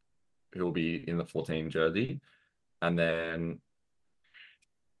Hands, who will be in the 14 jersey. And then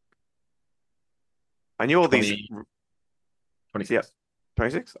I knew all 20, these 26. Yeah,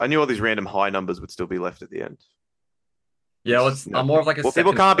 26. I knew all these random high numbers would still be left at the end. Yeah, I'm more of like a. Well,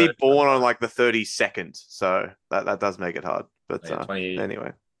 people can't be born on like the 32nd, so that does make it hard. But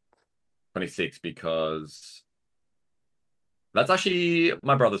anyway, 26 because that's actually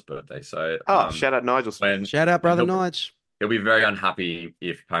my brother's birthday. So shout out Nigel. Shout out brother Nigel. He'll be very unhappy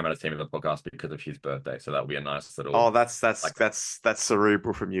if Parramatta's team in the podcast because of his birthday. So that'll be a nice little. Oh, that's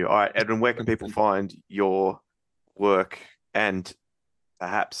cerebral from you. All right, Edwin, where can people find your work and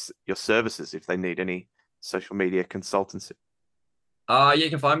perhaps your services if they need any social media consultancy? You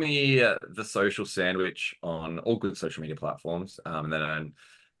can find me the Social Sandwich on all good social media platforms. And then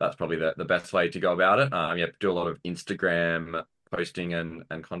that's probably the best way to go about it. Do a lot of Instagram posting and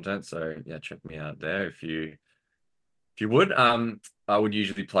content. So yeah, check me out there if you would. I would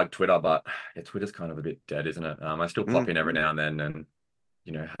usually plug Twitter, but Twitter's kind of a bit dead, isn't it? I still pop in every now and then and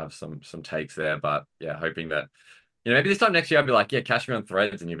have some takes there. But yeah, hoping that maybe this time next year I'll be like, catch me on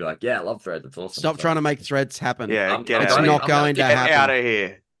Threads, and you'll be like, yeah, I love Threads. It's awesome. Stop trying to make Threads happen. Yeah, it's not going to happen. Get out of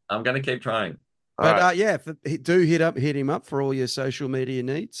here. I'm going to keep trying. But do hit him up for all your social media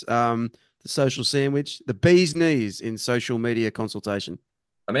needs. The Social Sandwich, the bee's knees in social media consultation.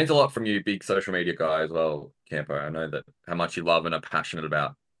 It means a lot from you, big social media guy as well, Campo. I know that how much you love and are passionate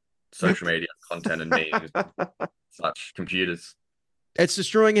about social media content and memes, such computers. It's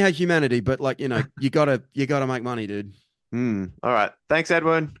destroying our humanity, but like, you gotta make money, dude. All right. Thanks,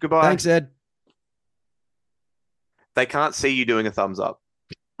 Edwin. Goodbye. Thanks, Ed. They can't see you doing a thumbs up.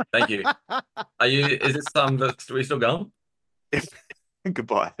 Thank you. Is this that's we still going?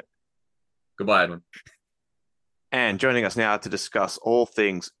 Goodbye. Goodbye, Edwin. And joining us now to discuss all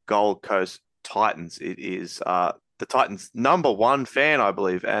things Gold Coast Titans, it is the Titans' #1 fan, I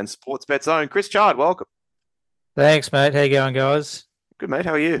believe, and Sportsbet's own Chris Chard. Welcome. Thanks, mate. How you going, guys? Good, mate.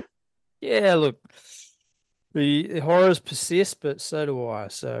 How are you? Yeah, look, the horrors persist, but so do I.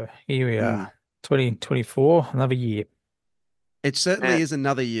 So here we are, 2024, another year. It certainly is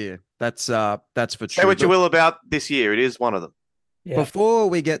another year. That's for true. Say what you will about this year. It is one of them. Yeah. Before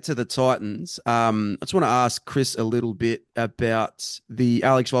we get to the Titans, I just want to ask Chris a little bit about the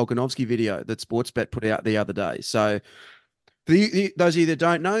Alex Volkanovski video that Sportsbet put out the other day. So, those of you that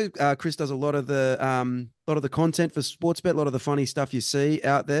don't know, Chris does a lot of the content for Sportsbet, a lot of the funny stuff you see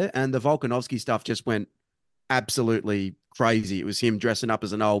out there, and the Volkanovski stuff just went absolutely crazy. It was him dressing up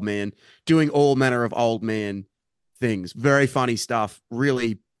as an old man, doing all manner of old man things. Very funny stuff.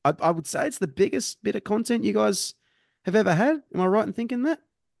 Really, I would say it's the biggest bit of content you guys have ever had. Am I right in thinking that?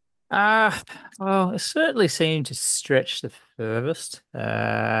 Well, it certainly seemed to stretch the furthest.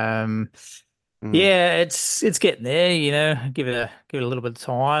 Yeah, it's getting there, give it a little bit of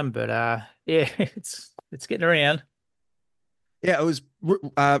time, but yeah, it's getting around. Yeah, it was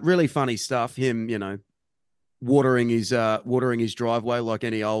really funny stuff. Him, watering his driveway like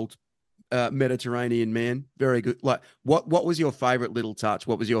any old Mediterranean man. Very good. Like, what was your favorite little touch?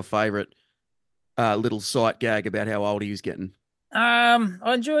 What was your favorite little sight gag about how old he was getting? I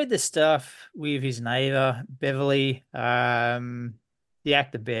enjoyed the stuff with his neighbor Beverly. The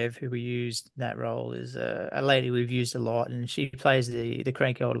actor Bev, who we used in that role, is a lady we've used a lot, and she plays the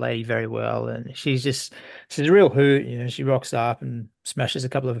cranky old lady very well. And she's a real hoot. She rocks up and smashes a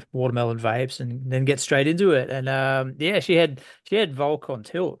couple of watermelon vapes, and then gets straight into it. And yeah, she had Volk on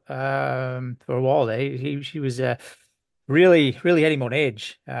tilt for a while there. She was really had him on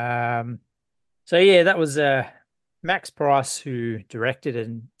edge. So yeah, that was Max Price who directed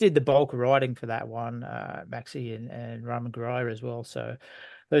and did the bulk of writing for that one, Maxie and Raman Gurira as well. So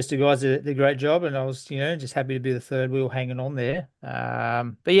those two guys did a great job, and I was, just happy to be the third wheel hanging on there.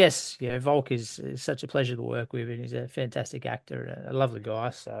 But yes, Volk is such a pleasure to work with, and he's a fantastic actor and a lovely guy.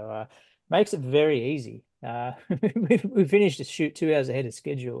 So makes it very easy. We finished the shoot 2 hours ahead of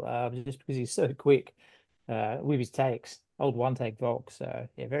schedule, just because he's so quick with his takes. Old one take Volk. So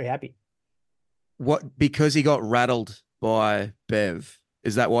yeah, very happy. What, because he got rattled by Bev?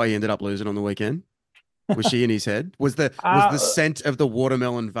 Is that why he ended up losing on the weekend? Was she in his head? Was the scent of the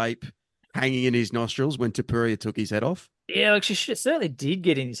watermelon vape hanging in his nostrils when Tapuria took his head off? Yeah, like she certainly did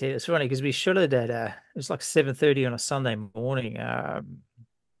get in his head. It's funny because we shot it at it was like 7:30 on a Sunday morning.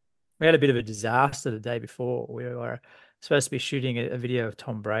 We had a bit of a disaster the day before. We were supposed to be shooting a video of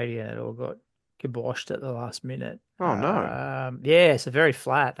Tom Brady, and it all got kiboshed at the last minute. Oh no! Yeah, so very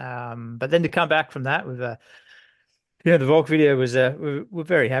flat. But then to come back from that with the Volk video was we're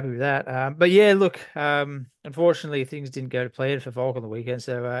very happy with that. But yeah, look, unfortunately things didn't go to plan for Volk on the weekend,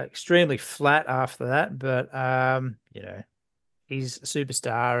 so extremely flat after that. But he's a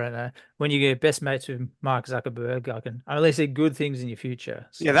superstar, and when you get best mates with Mark Zuckerberg, I can only see good things in your future.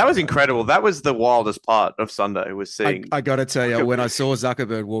 So, yeah, that was incredible. That was the wildest part of Sunday, was seeing. I got to tell you, when I saw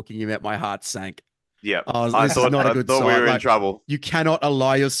Zuckerberg walking him out, my heart sank. Yeah, I thought not a good sign. We were in trouble. You cannot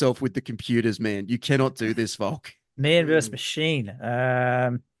ally yourself with the computers, man. You cannot do this, Volk. Man versus machine. Yeah,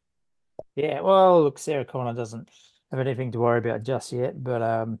 well, look, Sarah Connor doesn't have anything to worry about just yet, but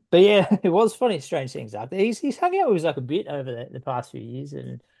yeah, it was funny, strange things up there. He's hung out with us like a bit over the past few years,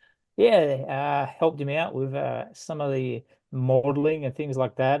 and yeah, helped him out with some of the modeling and things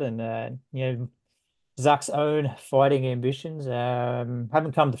like that, and Zuck's own fighting ambitions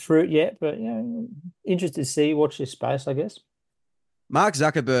haven't come to fruit yet, but interested to see, watch this space, I guess. Mark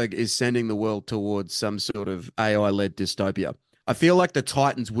Zuckerberg is sending the world towards some sort of AI-led dystopia. I feel like the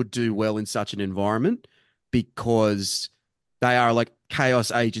Titans would do well in such an environment because they are like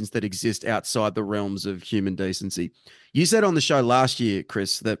chaos agents that exist outside the realms of human decency. You said on the show last year,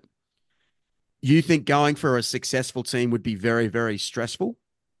 Chris, that you think going for a successful team would be very, very stressful.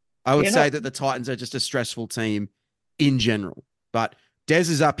 I would say that the Titans are just a stressful team in general. But Des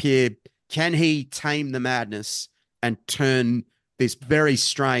is up here. Can he tame the madness and turn this very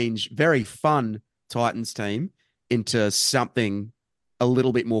strange, very fun Titans team into something a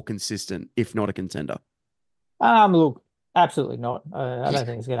little bit more consistent, if not a contender? Look, absolutely not. I don't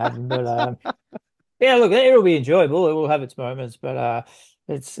think it's going to happen. But yeah, look, it'll be enjoyable. It will have its moments, but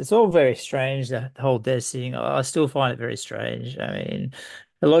it's all very strange, the whole Des thing. I still find it very strange. I mean,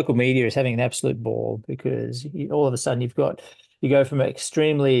 the local media is having an absolute ball because all of a sudden you go from an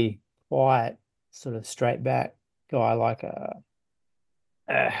extremely quiet, sort of straight back guy like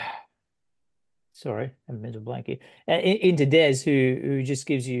uh sorry, I'm a mental blank here, into Des who just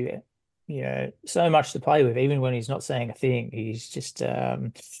gives you so much to play with, even when he's not saying a thing. He's just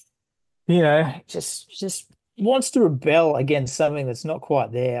just wants to rebel against something that's not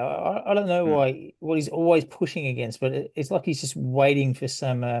quite there. I don't know what he's always pushing against, but it's like he's just waiting for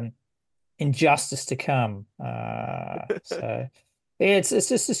some injustice to come. So yeah, it's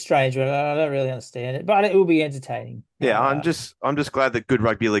just a strange one. I don't really understand it, but it will be entertaining. Yeah, I'm just glad that good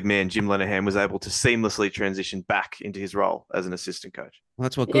rugby league man Jim Lenahan was able to seamlessly transition back into his role as an assistant coach. Well,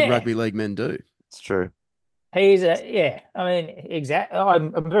 that's what good rugby league men do. It's true. He's I mean, exactly.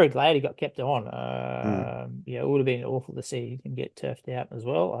 I'm very glad he got kept on. Yeah, it would have been awful to see him get turfed out as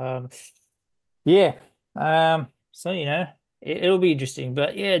well. Yeah. So it'll be interesting.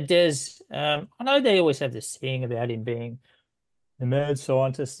 But yeah, Des. I know they always have this thing about him being the mad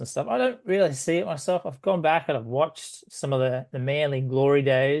scientist and stuff. I don't really see it myself. I've gone back and I've watched some of the Manly glory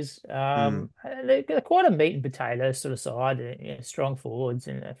days. They're quite a meat and potatoes sort of side, strong forwards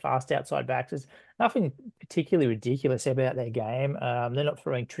and fast outside backs. There's nothing particularly ridiculous about their game. They're not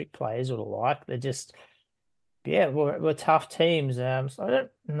throwing trick plays or the like. They're just, yeah, we're tough teams. So I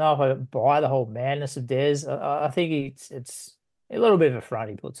don't know if I buy the whole madness of Des. I think it's a little bit of a front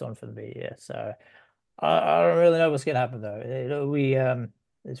he puts on for the media. So. I don't really know what's going to happen though.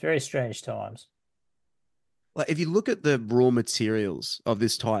 It's very strange times. Like if you look at the raw materials of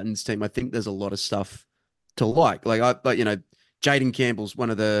this Titans team, I think there's a lot of stuff to like. Jaden Campbell's one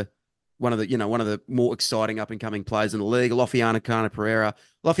of the more exciting up and coming players in the league. Lofiana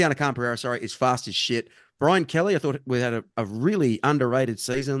Khan-Pereira, sorry, is fast as shit. Brian Kelly, I thought we had a really underrated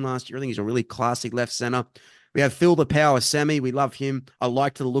season last year. I think he's a really classic left center. We have Phil the Power Sammy. We love him. I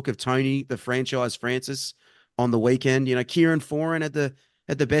liked the look of Tony, the franchise Francis, on the weekend. Kieran Foran had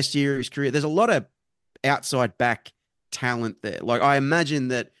the best year of his career. There's a lot of outside back talent there. Like I imagine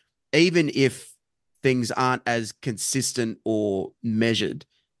that even if things aren't as consistent or measured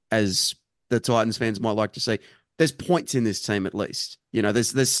as the Titans fans might like to see, there's points in this team at least.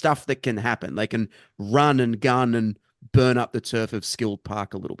 There's stuff that can happen. They can run and gun and burn up the turf of Skilled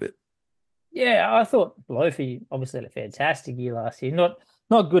Park a little bit. Yeah, I thought Blofi obviously had a fantastic year last year. Not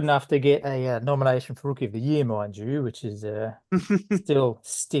good enough to get a nomination for Rookie of the Year, mind you, which is still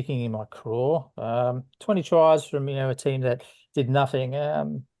sticking in my craw. 20 tries from a team that did nothing.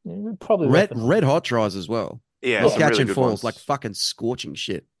 Probably red hot tries as well. Yeah, some catch really and good falls ones. like fucking scorching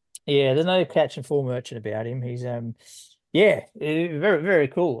shit. Yeah, there's no catch and fall merchant about him. He's very very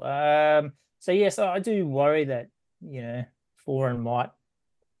cool. So yes, I do worry that Foreign might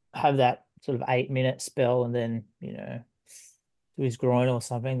have that sort of 8-minute spell and then to his groin or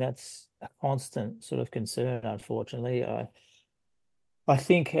something. That's a constant sort of concern, unfortunately. I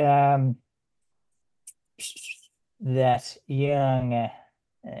think that young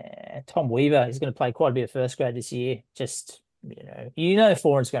Tom Weaver is going to play quite a bit of first grade this year. Just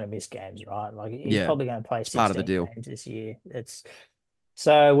Foreign's going to miss games, right? Like he's probably going to play 16 part of the deal games this year. It's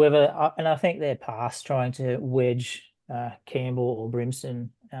so whether and I think they're past trying to wedge Campbell or Brimson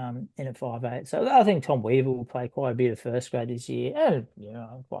in at 5'8". So I think Tom Weaver will play quite a bit of first grade this year. And I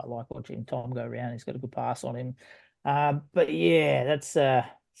quite like watching Tom go around. He's got a good pass on him. But yeah, that's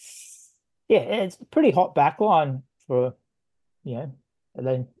it's a pretty hot backline for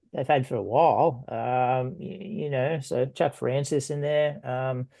they've had for a while. So Chuck Francis in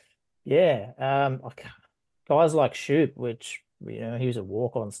there. Guys like Shoop, which he was a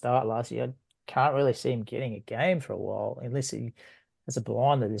walk-on start last year. I can't really see him getting a game for a while unless he has a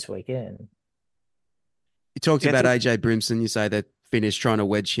blinder this weekend. You talked about AJ Brimson. You say that finished trying to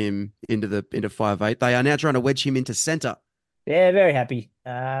wedge him into 5'8". They are now trying to wedge him into centre. Yeah, very happy.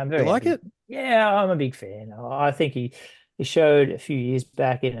 You like it? Yeah, I'm a big fan. I think he showed a few years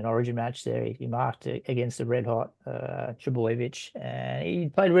back in an Origin match there. He marked against the red hot Trebojevic, and he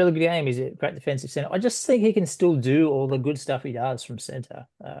played a really good game. He's a great defensive centre. I just think he can still do all the good stuff he does from centre.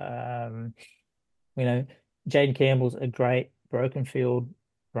 Jaden Campbell's a great broken field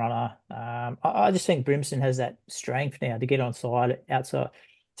runner. I just think Brimson has that strength now to get outside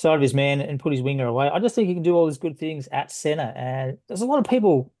of his man and put his winger away. I just think he can do all these good things at centre. And there's a lot of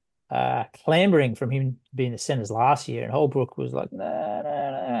people clambering from him being the centres last year, and Holbrook was like, no,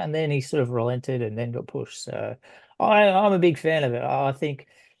 and then he sort of relented and then got pushed. So I'm a big fan of it. I think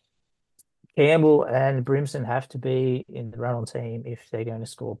Campbell and Brimson have to be in the run-on team if they're going to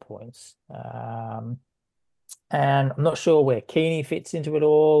score points. And I'm not sure where Keeney fits into it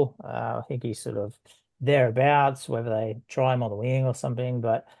all. I think he's sort of thereabouts, whether they try him on the wing or something.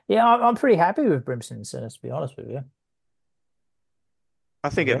 But yeah, I'm pretty happy with Brimson and Sinners, to be honest with you. I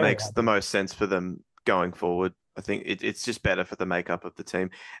think it Very makes the happy. most sense for them going forward. I think it's just better for the makeup of the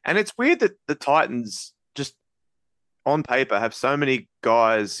team. And it's weird that the Titans just on paper have so many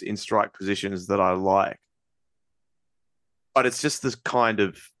guys in strike positions that I like. But it's just this kind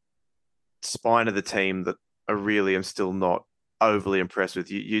of spine of the team that I really am still not overly impressed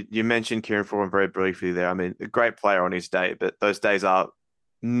with. You mentioned Kieran Foran very briefly there. I mean, a great player on his day, but those days are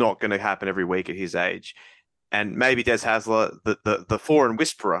not going to happen every week at his age. And maybe Des Hasler, the foreign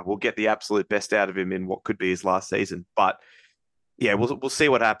whisperer, will get the absolute best out of him in what could be his last season. But yeah, we'll see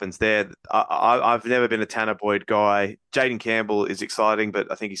what happens there. I've never been a Tanner Boyd guy. Jaden Campbell is exciting,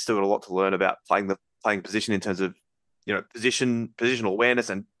 but I think he's still got a lot to learn about playing position in terms of positional awareness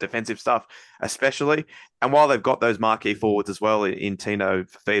and defensive stuff, especially. And while they've got those marquee forwards as well in Tino,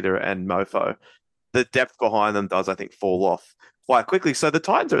 Fafita, and Mofo, the depth behind them does, I think, fall off quite quickly. So the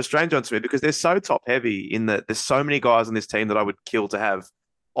Titans are a strange one to me because they're so top heavy in that there's so many guys on this team that I would kill to have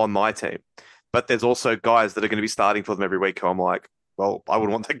on my team. But there's also guys that are going to be starting for them every week who I'm like, well, I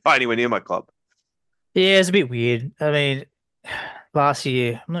wouldn't want that guy anywhere near my club. Yeah, it's a bit weird. I mean, last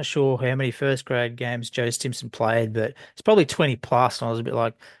year, I'm not sure how many first grade games Joe Stimson played, but it's probably 20 plus. And I was a bit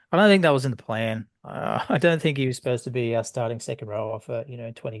like, I don't think that was in the plan. I don't think he was supposed to be our starting second row for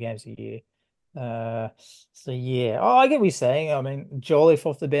 20 games a year. So yeah, I get what you're saying. I mean, Jolliffe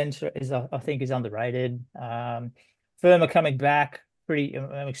off the bench I think is underrated. Firma coming back,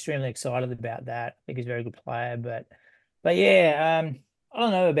 I'm extremely excited about that. I think he's a very good player, but yeah, I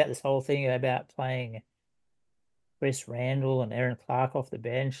don't know about this whole thing about playing Chris Randall and Aaron Clark off the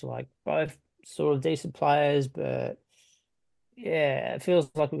bench, like both sort of decent players, but yeah, it feels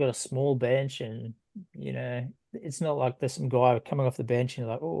like we've got a small bench and it's not like there's some guy coming off the bench and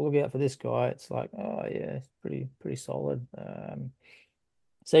you're like, oh, look out for this guy. It's like, oh yeah, it's pretty solid.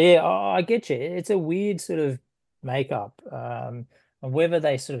 So yeah, I get you. It's a weird sort of makeup. And whether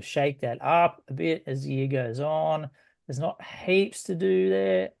they sort of shake that up a bit as the year goes on, there's not heaps to do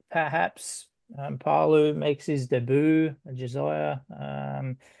there. Perhaps Palu makes his debut, Josiah.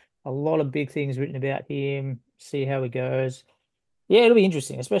 A lot of big things written about him. See how he goes. Yeah, it'll be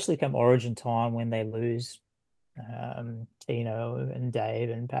interesting, especially come Origin time when they lose Tino and Dave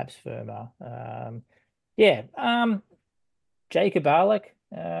and perhaps Firma. Yeah, Jacob Arlick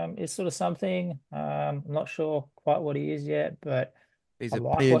is sort of something. I'm not sure quite what he is yet, but he's I a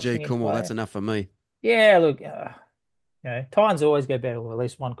like PNG watching him Kumar. play. That's enough for me. Yeah, look, Titans always go better with at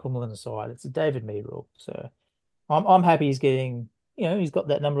least one Kumar in the side. It's a David Mead rule, so I'm happy he's getting. He's got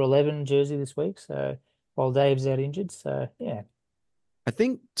that number 11 jersey this week. So while Dave's out injured, so yeah. I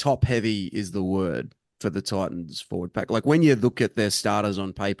think top heavy is the word for the Titans forward pack. Like when you look at their starters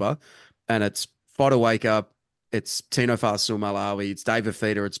on paper, and it's Fodawaker, it's Tino Malawi, it's David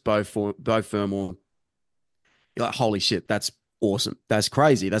Feeder, it's Bo Fermor. You're like, holy shit, that's awesome. That's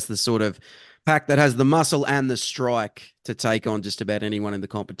crazy. That's the sort of pack that has the muscle and the strike to take on just about anyone in the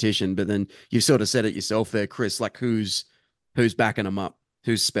competition. But then you sort of said it yourself there, Chris, like who's backing them up?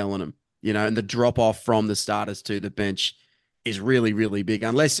 Who's spelling them? And the drop off from the starters to the bench is really, really big.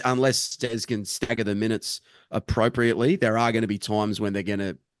 Unless Stez can stagger the minutes appropriately, there are going to be times when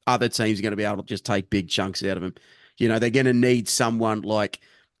other teams are going to be able to just take big chunks out of him. They're going to need someone like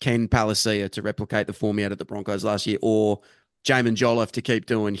Ken Palacia to replicate the form he had at the Broncos last year, or Jamin Jolliffe to keep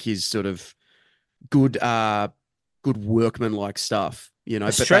doing his sort of good workman-like stuff.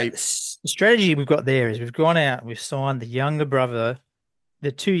 The strategy we've got there is we've gone out, we've signed the younger brother.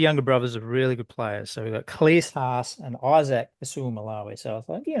 The two younger brothers are really good players. So we've got Cleese Haas and Isaac Asul Malawi. So I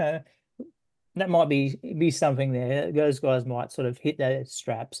thought, that might be something there. Those guys might sort of hit their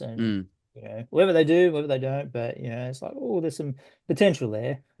straps and whether they do, whether they don't, but it's like, oh, there's some potential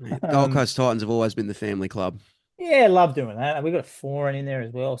there. Gold Coast Titans have always been the family club. Yeah, love doing that. We've got a foreign in there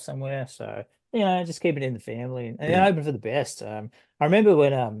as well somewhere. So, just keep it in the family and hoping for the best. I remember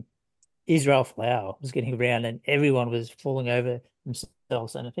when Israel Folau was getting around and everyone was falling over themselves.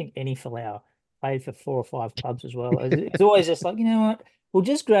 And I think any Folau played for 4 or 5 clubs as well. It's always just like, you know what, we'll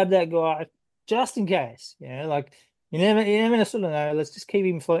just grab that guy just in case. Like you never sort of know. Let's just keep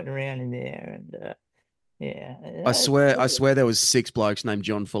him floating around in there. And yeah, I swear there was 6 blokes named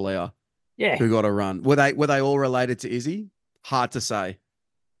John Folau. Yeah, who got a run. Were they all related to Izzy? Hard to say.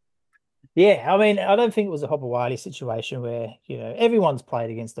 Yeah, I mean, I don't think it was a Hopewadi situation where, everyone's played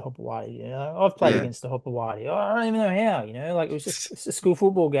against the Hopewadi, I've played against the Hopewadi. I don't even know how, like it's a school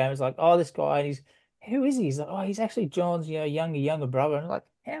football game. It's like, oh, this guy, who is he? He's like, oh, he's actually John's, younger brother. And I'm like,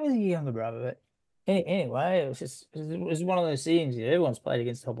 how is he a younger brother? But Anyway, it was one of those things. Everyone's played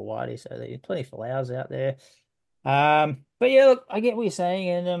against Hopper Whitey, so there's plenty of flowers out there. But yeah, look, I get what you're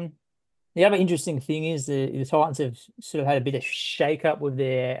saying, and the other interesting thing is the Titans have sort of had a bit of shake up with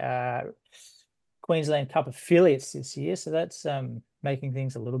their Queensland Cup affiliates this year, so that's making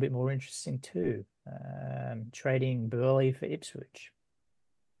things a little bit more interesting too. Trading Burley for Ipswich.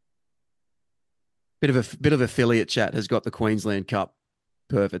 Bit of affiliate chat has got the Queensland Cup.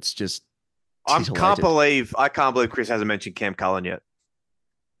 It's just I can't believe Chris hasn't mentioned Cam Cullen yet.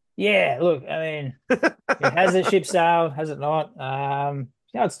 Yeah, look, I mean, has the ship sailed? Has it not?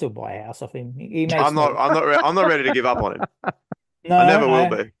 I'd still buy a house off him. He makes I'm not ready to give up on him. No, I never will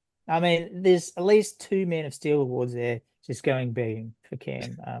be. I mean, there's at least 2 Men of Steel awards there, just going begging for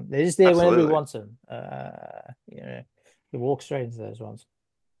Cam. They're just there whenever he wants them. He walks straight into those ones.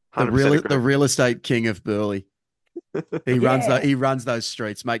 The real estate king of Burley. He runs those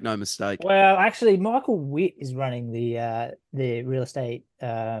streets. Make no mistake. Well, actually, Michael Witt is running the real estate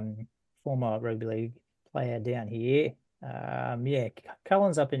former rugby league player down here.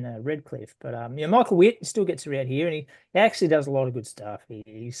 Cullen's up in Redcliffe, but Michael Witt still gets around here, and he actually does a lot of good stuff.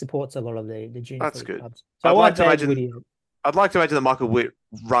 He supports a lot of the junior. That's good. Clubs. So I'd like to imagine that Michael Witt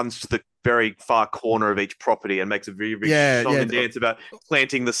runs to the very far corner of each property and makes a very, very song and dance about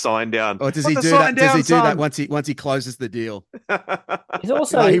planting the sign down. Or does he do that? Does he do that once he closes the deal? He's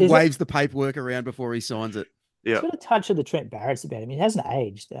also he waves the paperwork around before he signs it. Yeah, he's got a touch of the Trent Barretts about him. He hasn't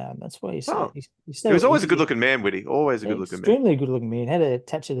aged. That's why he's he was always a good-looking man, Witty. Always a good-looking man. Extremely good-looking man. Had a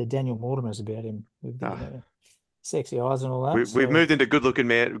touch of the Daniel Mortimers about him with the sexy eyes and all that. We've moved into good-looking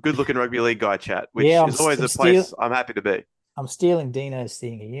rugby league guy chat, which is always a place I'm happy to be. I'm stealing Dino's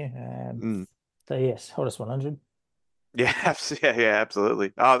thing here. So yes, hottest 100. Yeah,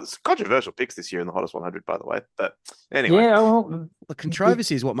 absolutely. It's controversial picks this year in the hottest 100, by the way. But anyway, the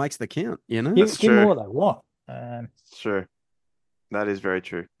controversy is what makes the count. You know, give them what they want. True. That is very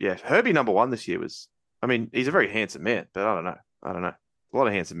true. Yeah, Herbie number 1 this year was. I mean, he's a very handsome man, but I don't know. A lot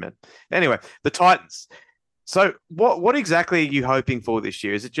of handsome men. Anyway, the Titans. So, what exactly are you hoping for this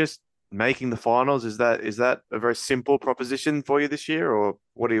year? Is it just making the finals? Is that a very simple proposition for you this year, or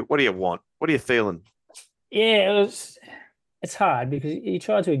what do you want? What are you feeling? Yeah, it's hard because you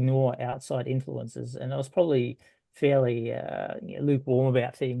try to ignore outside influences, and I was probably fairly lukewarm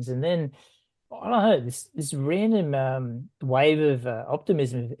about things, and then I don't know, this random wave of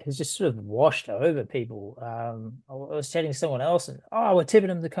optimism has just sort of washed over people. I was chatting to someone else, and we're tipping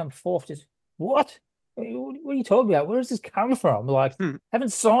them to come fourth. Just what? What are you talking about? Where does this come from? Like,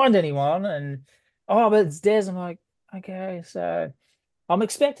 haven't signed anyone, and but it's Des. I'm like, okay, so I'm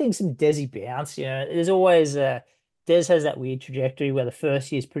expecting some Desi bounce. There's always Des has that weird trajectory where the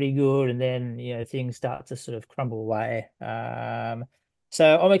first year's pretty good, and then things start to sort of crumble away.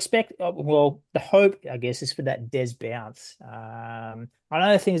 So I'm expecting. Well, the hope, I guess, is for that Des bounce. I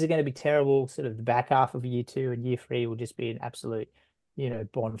know things are going to be terrible. Sort of the back half of year 2 and year 3 will just be an absolute,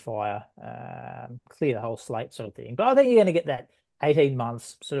 bonfire, clear the whole slate sort of thing. But I think you're going to get that 18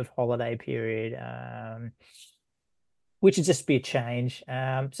 months sort of holiday period, which would just be a change.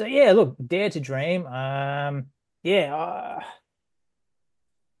 So yeah, look, dare to dream. God,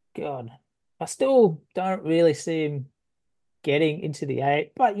 I still don't really see him getting into the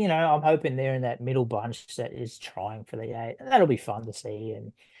 8, but I'm hoping they're in that middle bunch that is trying for the 8, and that'll be fun to see.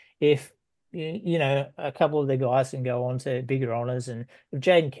 And if a couple of the guys can go on to bigger honors, and if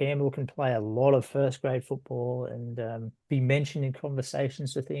Jaden Campbell can play a lot of first grade football and be mentioned in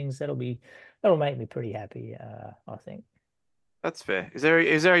conversations for things, that'll make me pretty happy. I think. That's fair. Is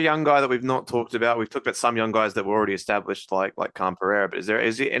there a young guy that we've not talked about? We've talked about some young guys that were already established, like Cam Pereira, but is there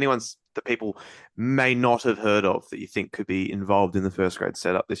anyone that people may not have heard of that you think could be involved in the first grade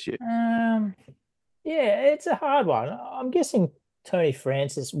setup this year? Yeah, it's a hard one. I'm guessing Tony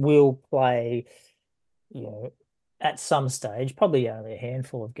Francis will play, at some stage, probably only a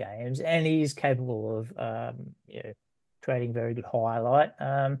handful of games, and he's capable of, creating very good highlight.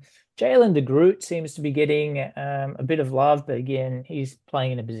 Jalen de Groot seems to be getting a bit of love, but again, he's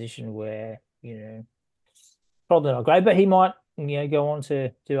playing in a position where, probably not great, but he might, go on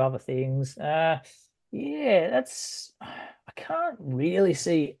to do other things. I can't really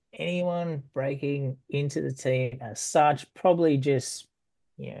see anyone breaking into the team as such. Probably just,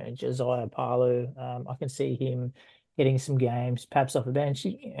 Josiah Palu. I can see him getting some games, perhaps off the bench.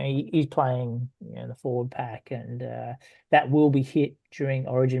 He's playing, the forward pack, and that will be hit during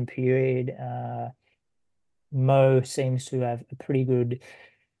Origin period. Mo seems to have a pretty good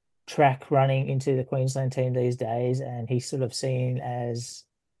track running into the Queensland team these days, and he's sort of seen as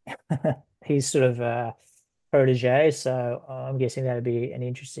he's sort of protege, so I'm guessing that'd be an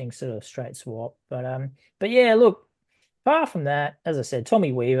interesting sort of straight swap. But yeah, look, apart from that, as I said,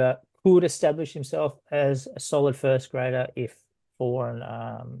 Tommy Weaver could establish himself as a solid first grader if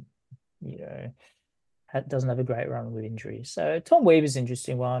Foreign, you know, doesn't have a great run with injuries. So Tom Weaver's an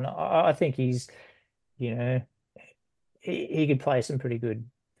interesting one. I think he's, you know, he could play some pretty good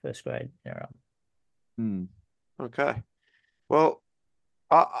first grade era. Okay. Well,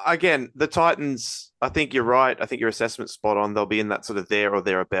 again, the Titans, I think you're right. I think your assessment's spot on. They'll be in that sort of there or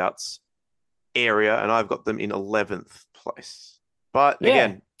thereabouts area, and I've got them in 11th place. But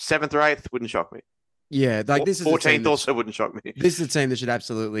again, 7th or 8th wouldn't shock me. Yeah, like this is 14th also wouldn't shock me. This is a team that should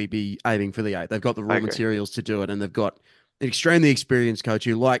absolutely be aiming for the 8th. They've got the raw materials to do it, and they've got an extremely experienced coach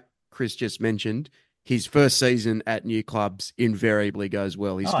who, like Chris just mentioned, his first season at new clubs invariably goes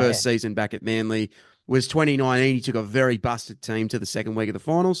well. His first season back at Manly was 2019. He took a very busted team to the second week of the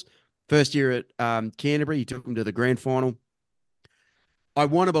finals. First year at Canterbury, he took them to the grand final. I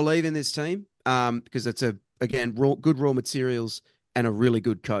want to believe in this team because it's good raw materials and a really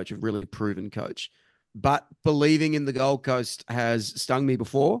good coach, a really proven coach. But believing in the Gold Coast has stung me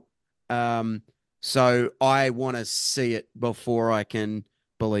before. So I want to see it before I can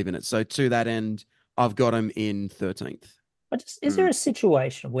believe in it. So to that end, I've got him in 13th. But is there a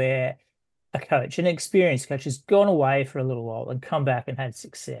situation where a coach, an experienced coach, has gone away for a little while and come back and had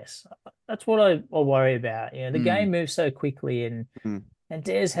success? That's what I worry about. You know, the game moves so quickly, and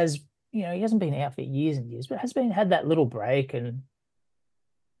Des has, you know, he hasn't been out for years and years, but had that little break, and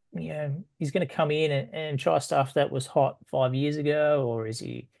you know, he's going to come in and try stuff that was hot 5 years ago, or is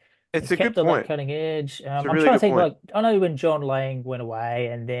he? It's a good point. Cutting edge. I'm really trying to think. point. Like, I know when John Lang went away,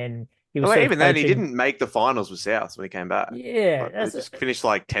 and then he was even then he didn't make the finals with South when he came back. Yeah, he just finished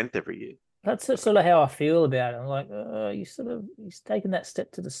like 10th every year. That's sort of how I feel about it. I'm like, he's taken that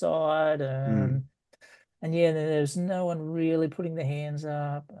step to the side, and there's no one really putting their hands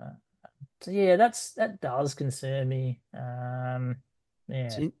up. So yeah, that does concern me.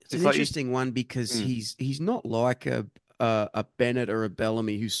 It's an interesting one because he's not like a Bennett or a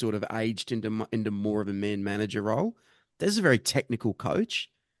Bellamy who's sort of aged into more of a man manager role. There's a very technical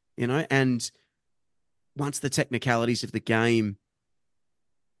coach, you know, and once the technicalities of the game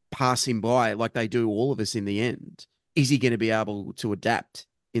pass him by, like they do all of us in the end, is he going to be able to adapt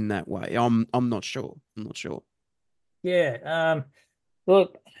in that way? I'm not sure. Yeah.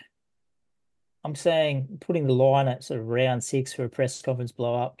 Look, I'm saying putting the line at sort of round 6 for a press conference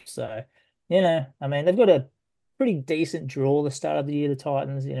blow up. So, you know, I mean, they've got a pretty decent draw the start of the year, the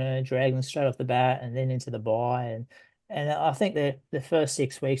Titans, you know, dragging them straight off the bat and then into the bye. And I think the first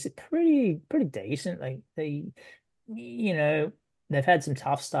 6 weeks are pretty decent. They you know, they've had some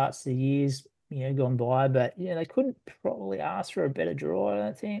tough starts to the years, you know, gone by, but you know, they couldn't probably ask for a better draw, I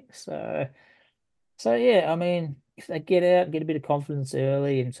don't think. So yeah, I mean, if they get out, get a bit of confidence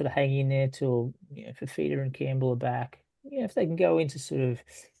early and sort of hang in there till, you know, Fafita and Campbell are back, you know, if they can go into sort of,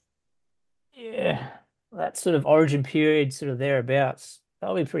 that sort of origin period, sort of thereabouts,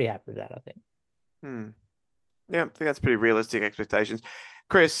 I'll be pretty happy with that, I think. Yeah, I think that's pretty realistic expectations.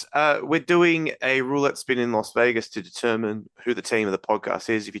 Chris, we're doing a roulette spin in Las Vegas to determine who the team of the podcast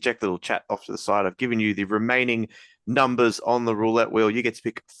is. If you check the little chat off to the side, I've given you the remaining numbers on the roulette wheel. You get to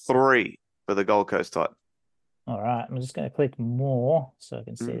pick 3 for the Gold Coast Titans. All right, I'm just going to click more so I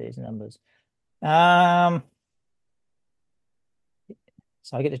can see these numbers. So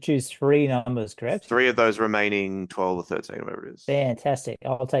I get to choose 3 numbers, correct? 3 of those remaining 12 or 13, whatever it is. Fantastic.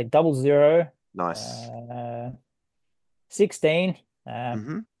 I'll take 00. Nice. 16.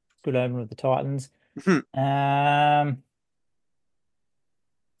 Good omen with the Titans.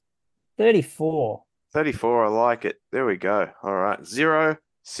 34. 34, I like it. There we go. All right. 00,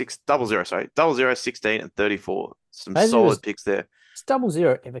 16, and 34. Some solid picks there. Does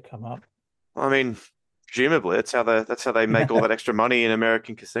 00 ever come up? I mean, presumably that's how they make all that extra money in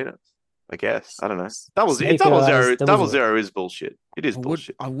American casinos. I guess. I don't know. Double zero is bullshit. It is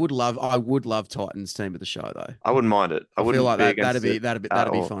bullshit. I would love Titans team of the show though. I wouldn't mind it. I wouldn't feel like be that'd be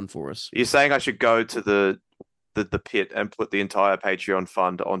fun for us. You're saying I should go to the pit and put the entire Patreon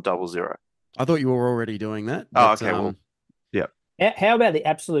fund on 00? I thought you were already doing that. But, okay. Well, yeah. How about the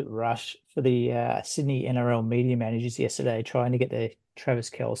absolute rush for the Sydney NRL media managers yesterday trying to get the Travis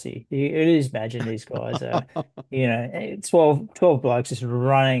Kelce? You just imagine these guys are, you know, 12 blokes just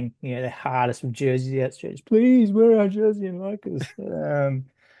running, you know, the hardest with jerseys outstretched. Please wear our jersey and like us.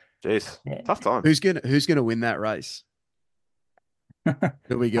 Jeez, tough time. Who's gonna win that race?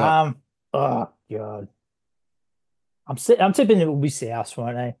 Who we got? Oh God, I'm tipping it will be South,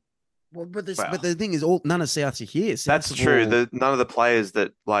 won't they? Well, but the thing is, none of Souths are here. That's true. None of the players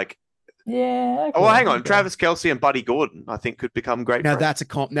that like Yeah. Okay, Oh, well, hang on. okay. Travis Kelce and Buddy Gordon, I think, could become great. Now friends. that's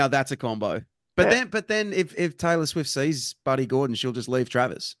a combo. But Yeah. then if Taylor Swift sees Buddy Gordon, she'll just leave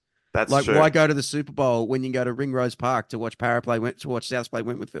Travis. That's Like, true. why go to the Super Bowl when you can go to Ringrose Park to watch South play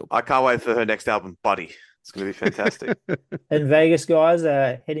Wentworthville? I can't wait for her next album, Buddy. It's going to be fantastic. And Vegas guys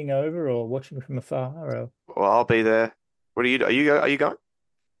are heading over or watching from afar. Or... Well, I'll be there. What are you? Are you going?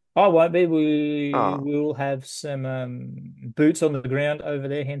 I won't be. We Oh. will have some boots on the ground over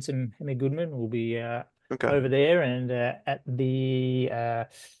there. Hence, Henry Goodman will be Okay. over there and at the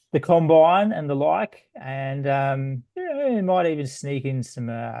combine and the like, and we might even sneak in some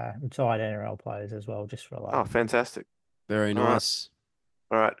retired NRL players as well, just for a laugh. Oh, fantastic! Very nice.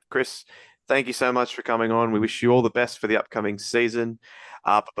 All right, Chris. Thank you so much for coming on. We wish you all the best for the upcoming season.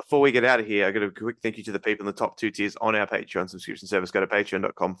 But before we get out of here, I got a quick thank you to the people in the top 2 tiers on our Patreon subscription service. Go to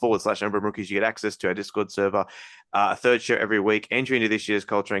patreon.com/Rookies. You get access to our Discord server, a third show every week, entry into this year's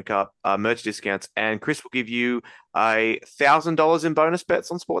Coltrane Cup, merch discounts, and Chris will give you $1,000 in bonus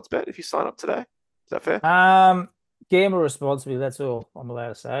bets on Sportsbet if you sign up today. Is that fair? Gamble responsibly. That's all I'm allowed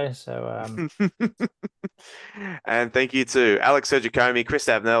to say. So, and thank you to Alex Sergicomi, Chris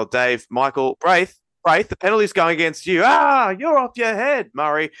Abnell, Dave, Michael, Braith, the penalty's going against you. You're off your head.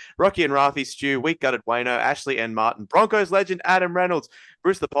 Murray, Rocky and Rafi, Stu, Weak Gutted Wayno, Ashley and Martin, Broncos legend Adam Reynolds,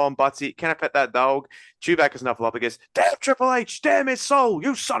 Bruce the Palm, Butsy, Can I Pet That Dog, Chewbacca's Snuffleupagus, damn Triple H, damn his soul,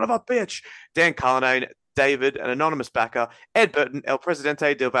 you son of a bitch, Dan Cullinane, David, an anonymous backer, Ed Burton, El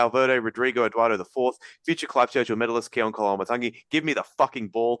Presidente del Valverde, Rodrigo Eduardo IV, future Clive Churchill medalist, Keon Koloamatangi. Give me the fucking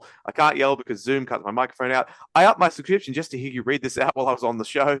ball. I can't yell because Zoom cuts my microphone out. I upped my subscription just to hear you read this out while I was on the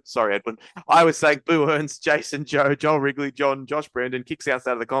show. Sorry, Edwin. I was saying Boo Earns, Jason, Joe, Joel Wrigley, John, Josh Brandon, Kicks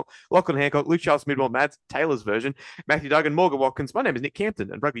outside of the comp, Lachlan Hancock, Luke Charles Midmore, Mads, Taylor's version, Matthew Duggan, Morgan Watkins. My name is Nick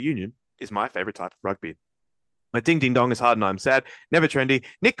Campton, and rugby union is my favorite type of rugby. My ding ding dong is hard and I'm sad. Never trendy.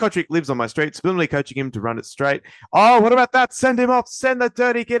 Nick Kotrick lives on my street, subliminally coaching him to run it straight. Oh, what about that? Send him off. Send the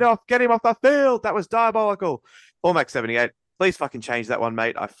dirty kid off. Get him off the field. That was diabolical. Formax78. Please fucking change that one,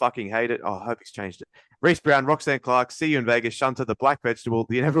 mate. I fucking hate it. Oh, I hope he's changed it. Reese Brown, Roxanne Clark, see you in Vegas. Shunter, the black vegetable,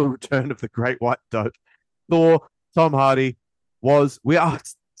 the inevitable return of the great white dope. Thor, Tom Hardy we are.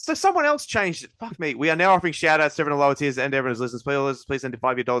 So someone else changed it. Fuck me. We are now offering shout-outs to everyone in the lower tiers and everyone who's listening. Please send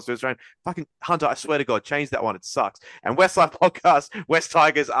 $5 to Australian. Fucking Hunter, I swear to God, change that one. It sucks. And Westlife Podcast, West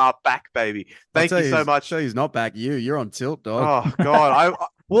Tigers are back, baby. Thank you so much. So he's not back. You're on tilt, dog. Oh, God.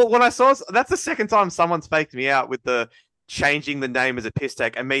 Well, when I saw, that's the second time someone's faked me out with the changing the name as a piss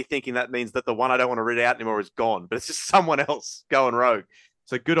take and me thinking that means that the one I don't want to read out anymore is gone. But it's just someone else going rogue.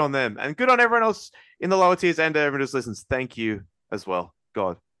 So good on them. And good on everyone else in the lower tiers and everyone who listens. Thank you as well.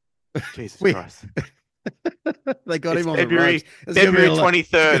 God. Jesus Christ. They got him on February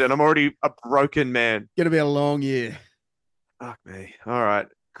 23rd, and I'm already a broken man. Gonna be a long year. Fuck me. All right.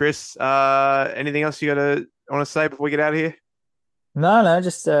 Chris, anything else you want to say before we get out of here? No,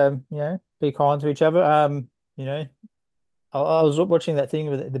 just be kind to each other. I was watching that thing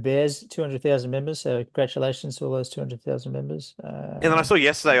with the Bears, 200,000 members. So congratulations to all those 200,000 members. And then I saw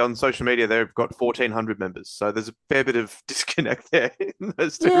yesterday on social media they've got 1,400 members. So there's a fair bit of disconnect there. In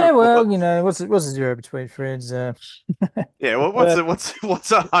those two reports. What's the zero between friends? Yeah, well, what's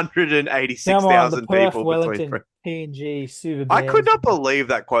 186,000 people Wellington, between friends? PNG, Super Bears. I could not believe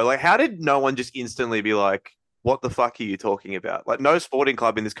that quote. Like, how did no one just instantly be like, "What the fuck are you talking about?" Like, no sporting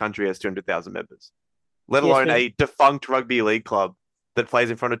club in this country has 200,000 members. Let alone a defunct rugby league club that plays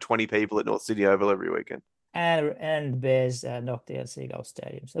in front of 20 people at North Sydney Oval every weekend. And Bears knocked out Seagull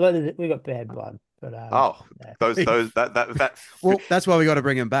Stadium. So we got bad blood. But that. Well, that's why we got to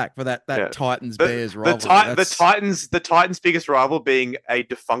bring him back for that Titans Bears rivalry. The Titans' biggest rival being a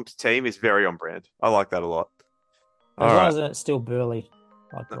defunct team is very on brand. I like that a lot. As long as it's still Burley.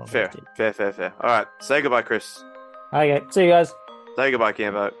 Fair. All right, say goodbye, Chris. Okay, see you guys. Say goodbye,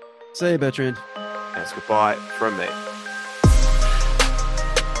 Cambo. See you, Bertrand. That's goodbye from me.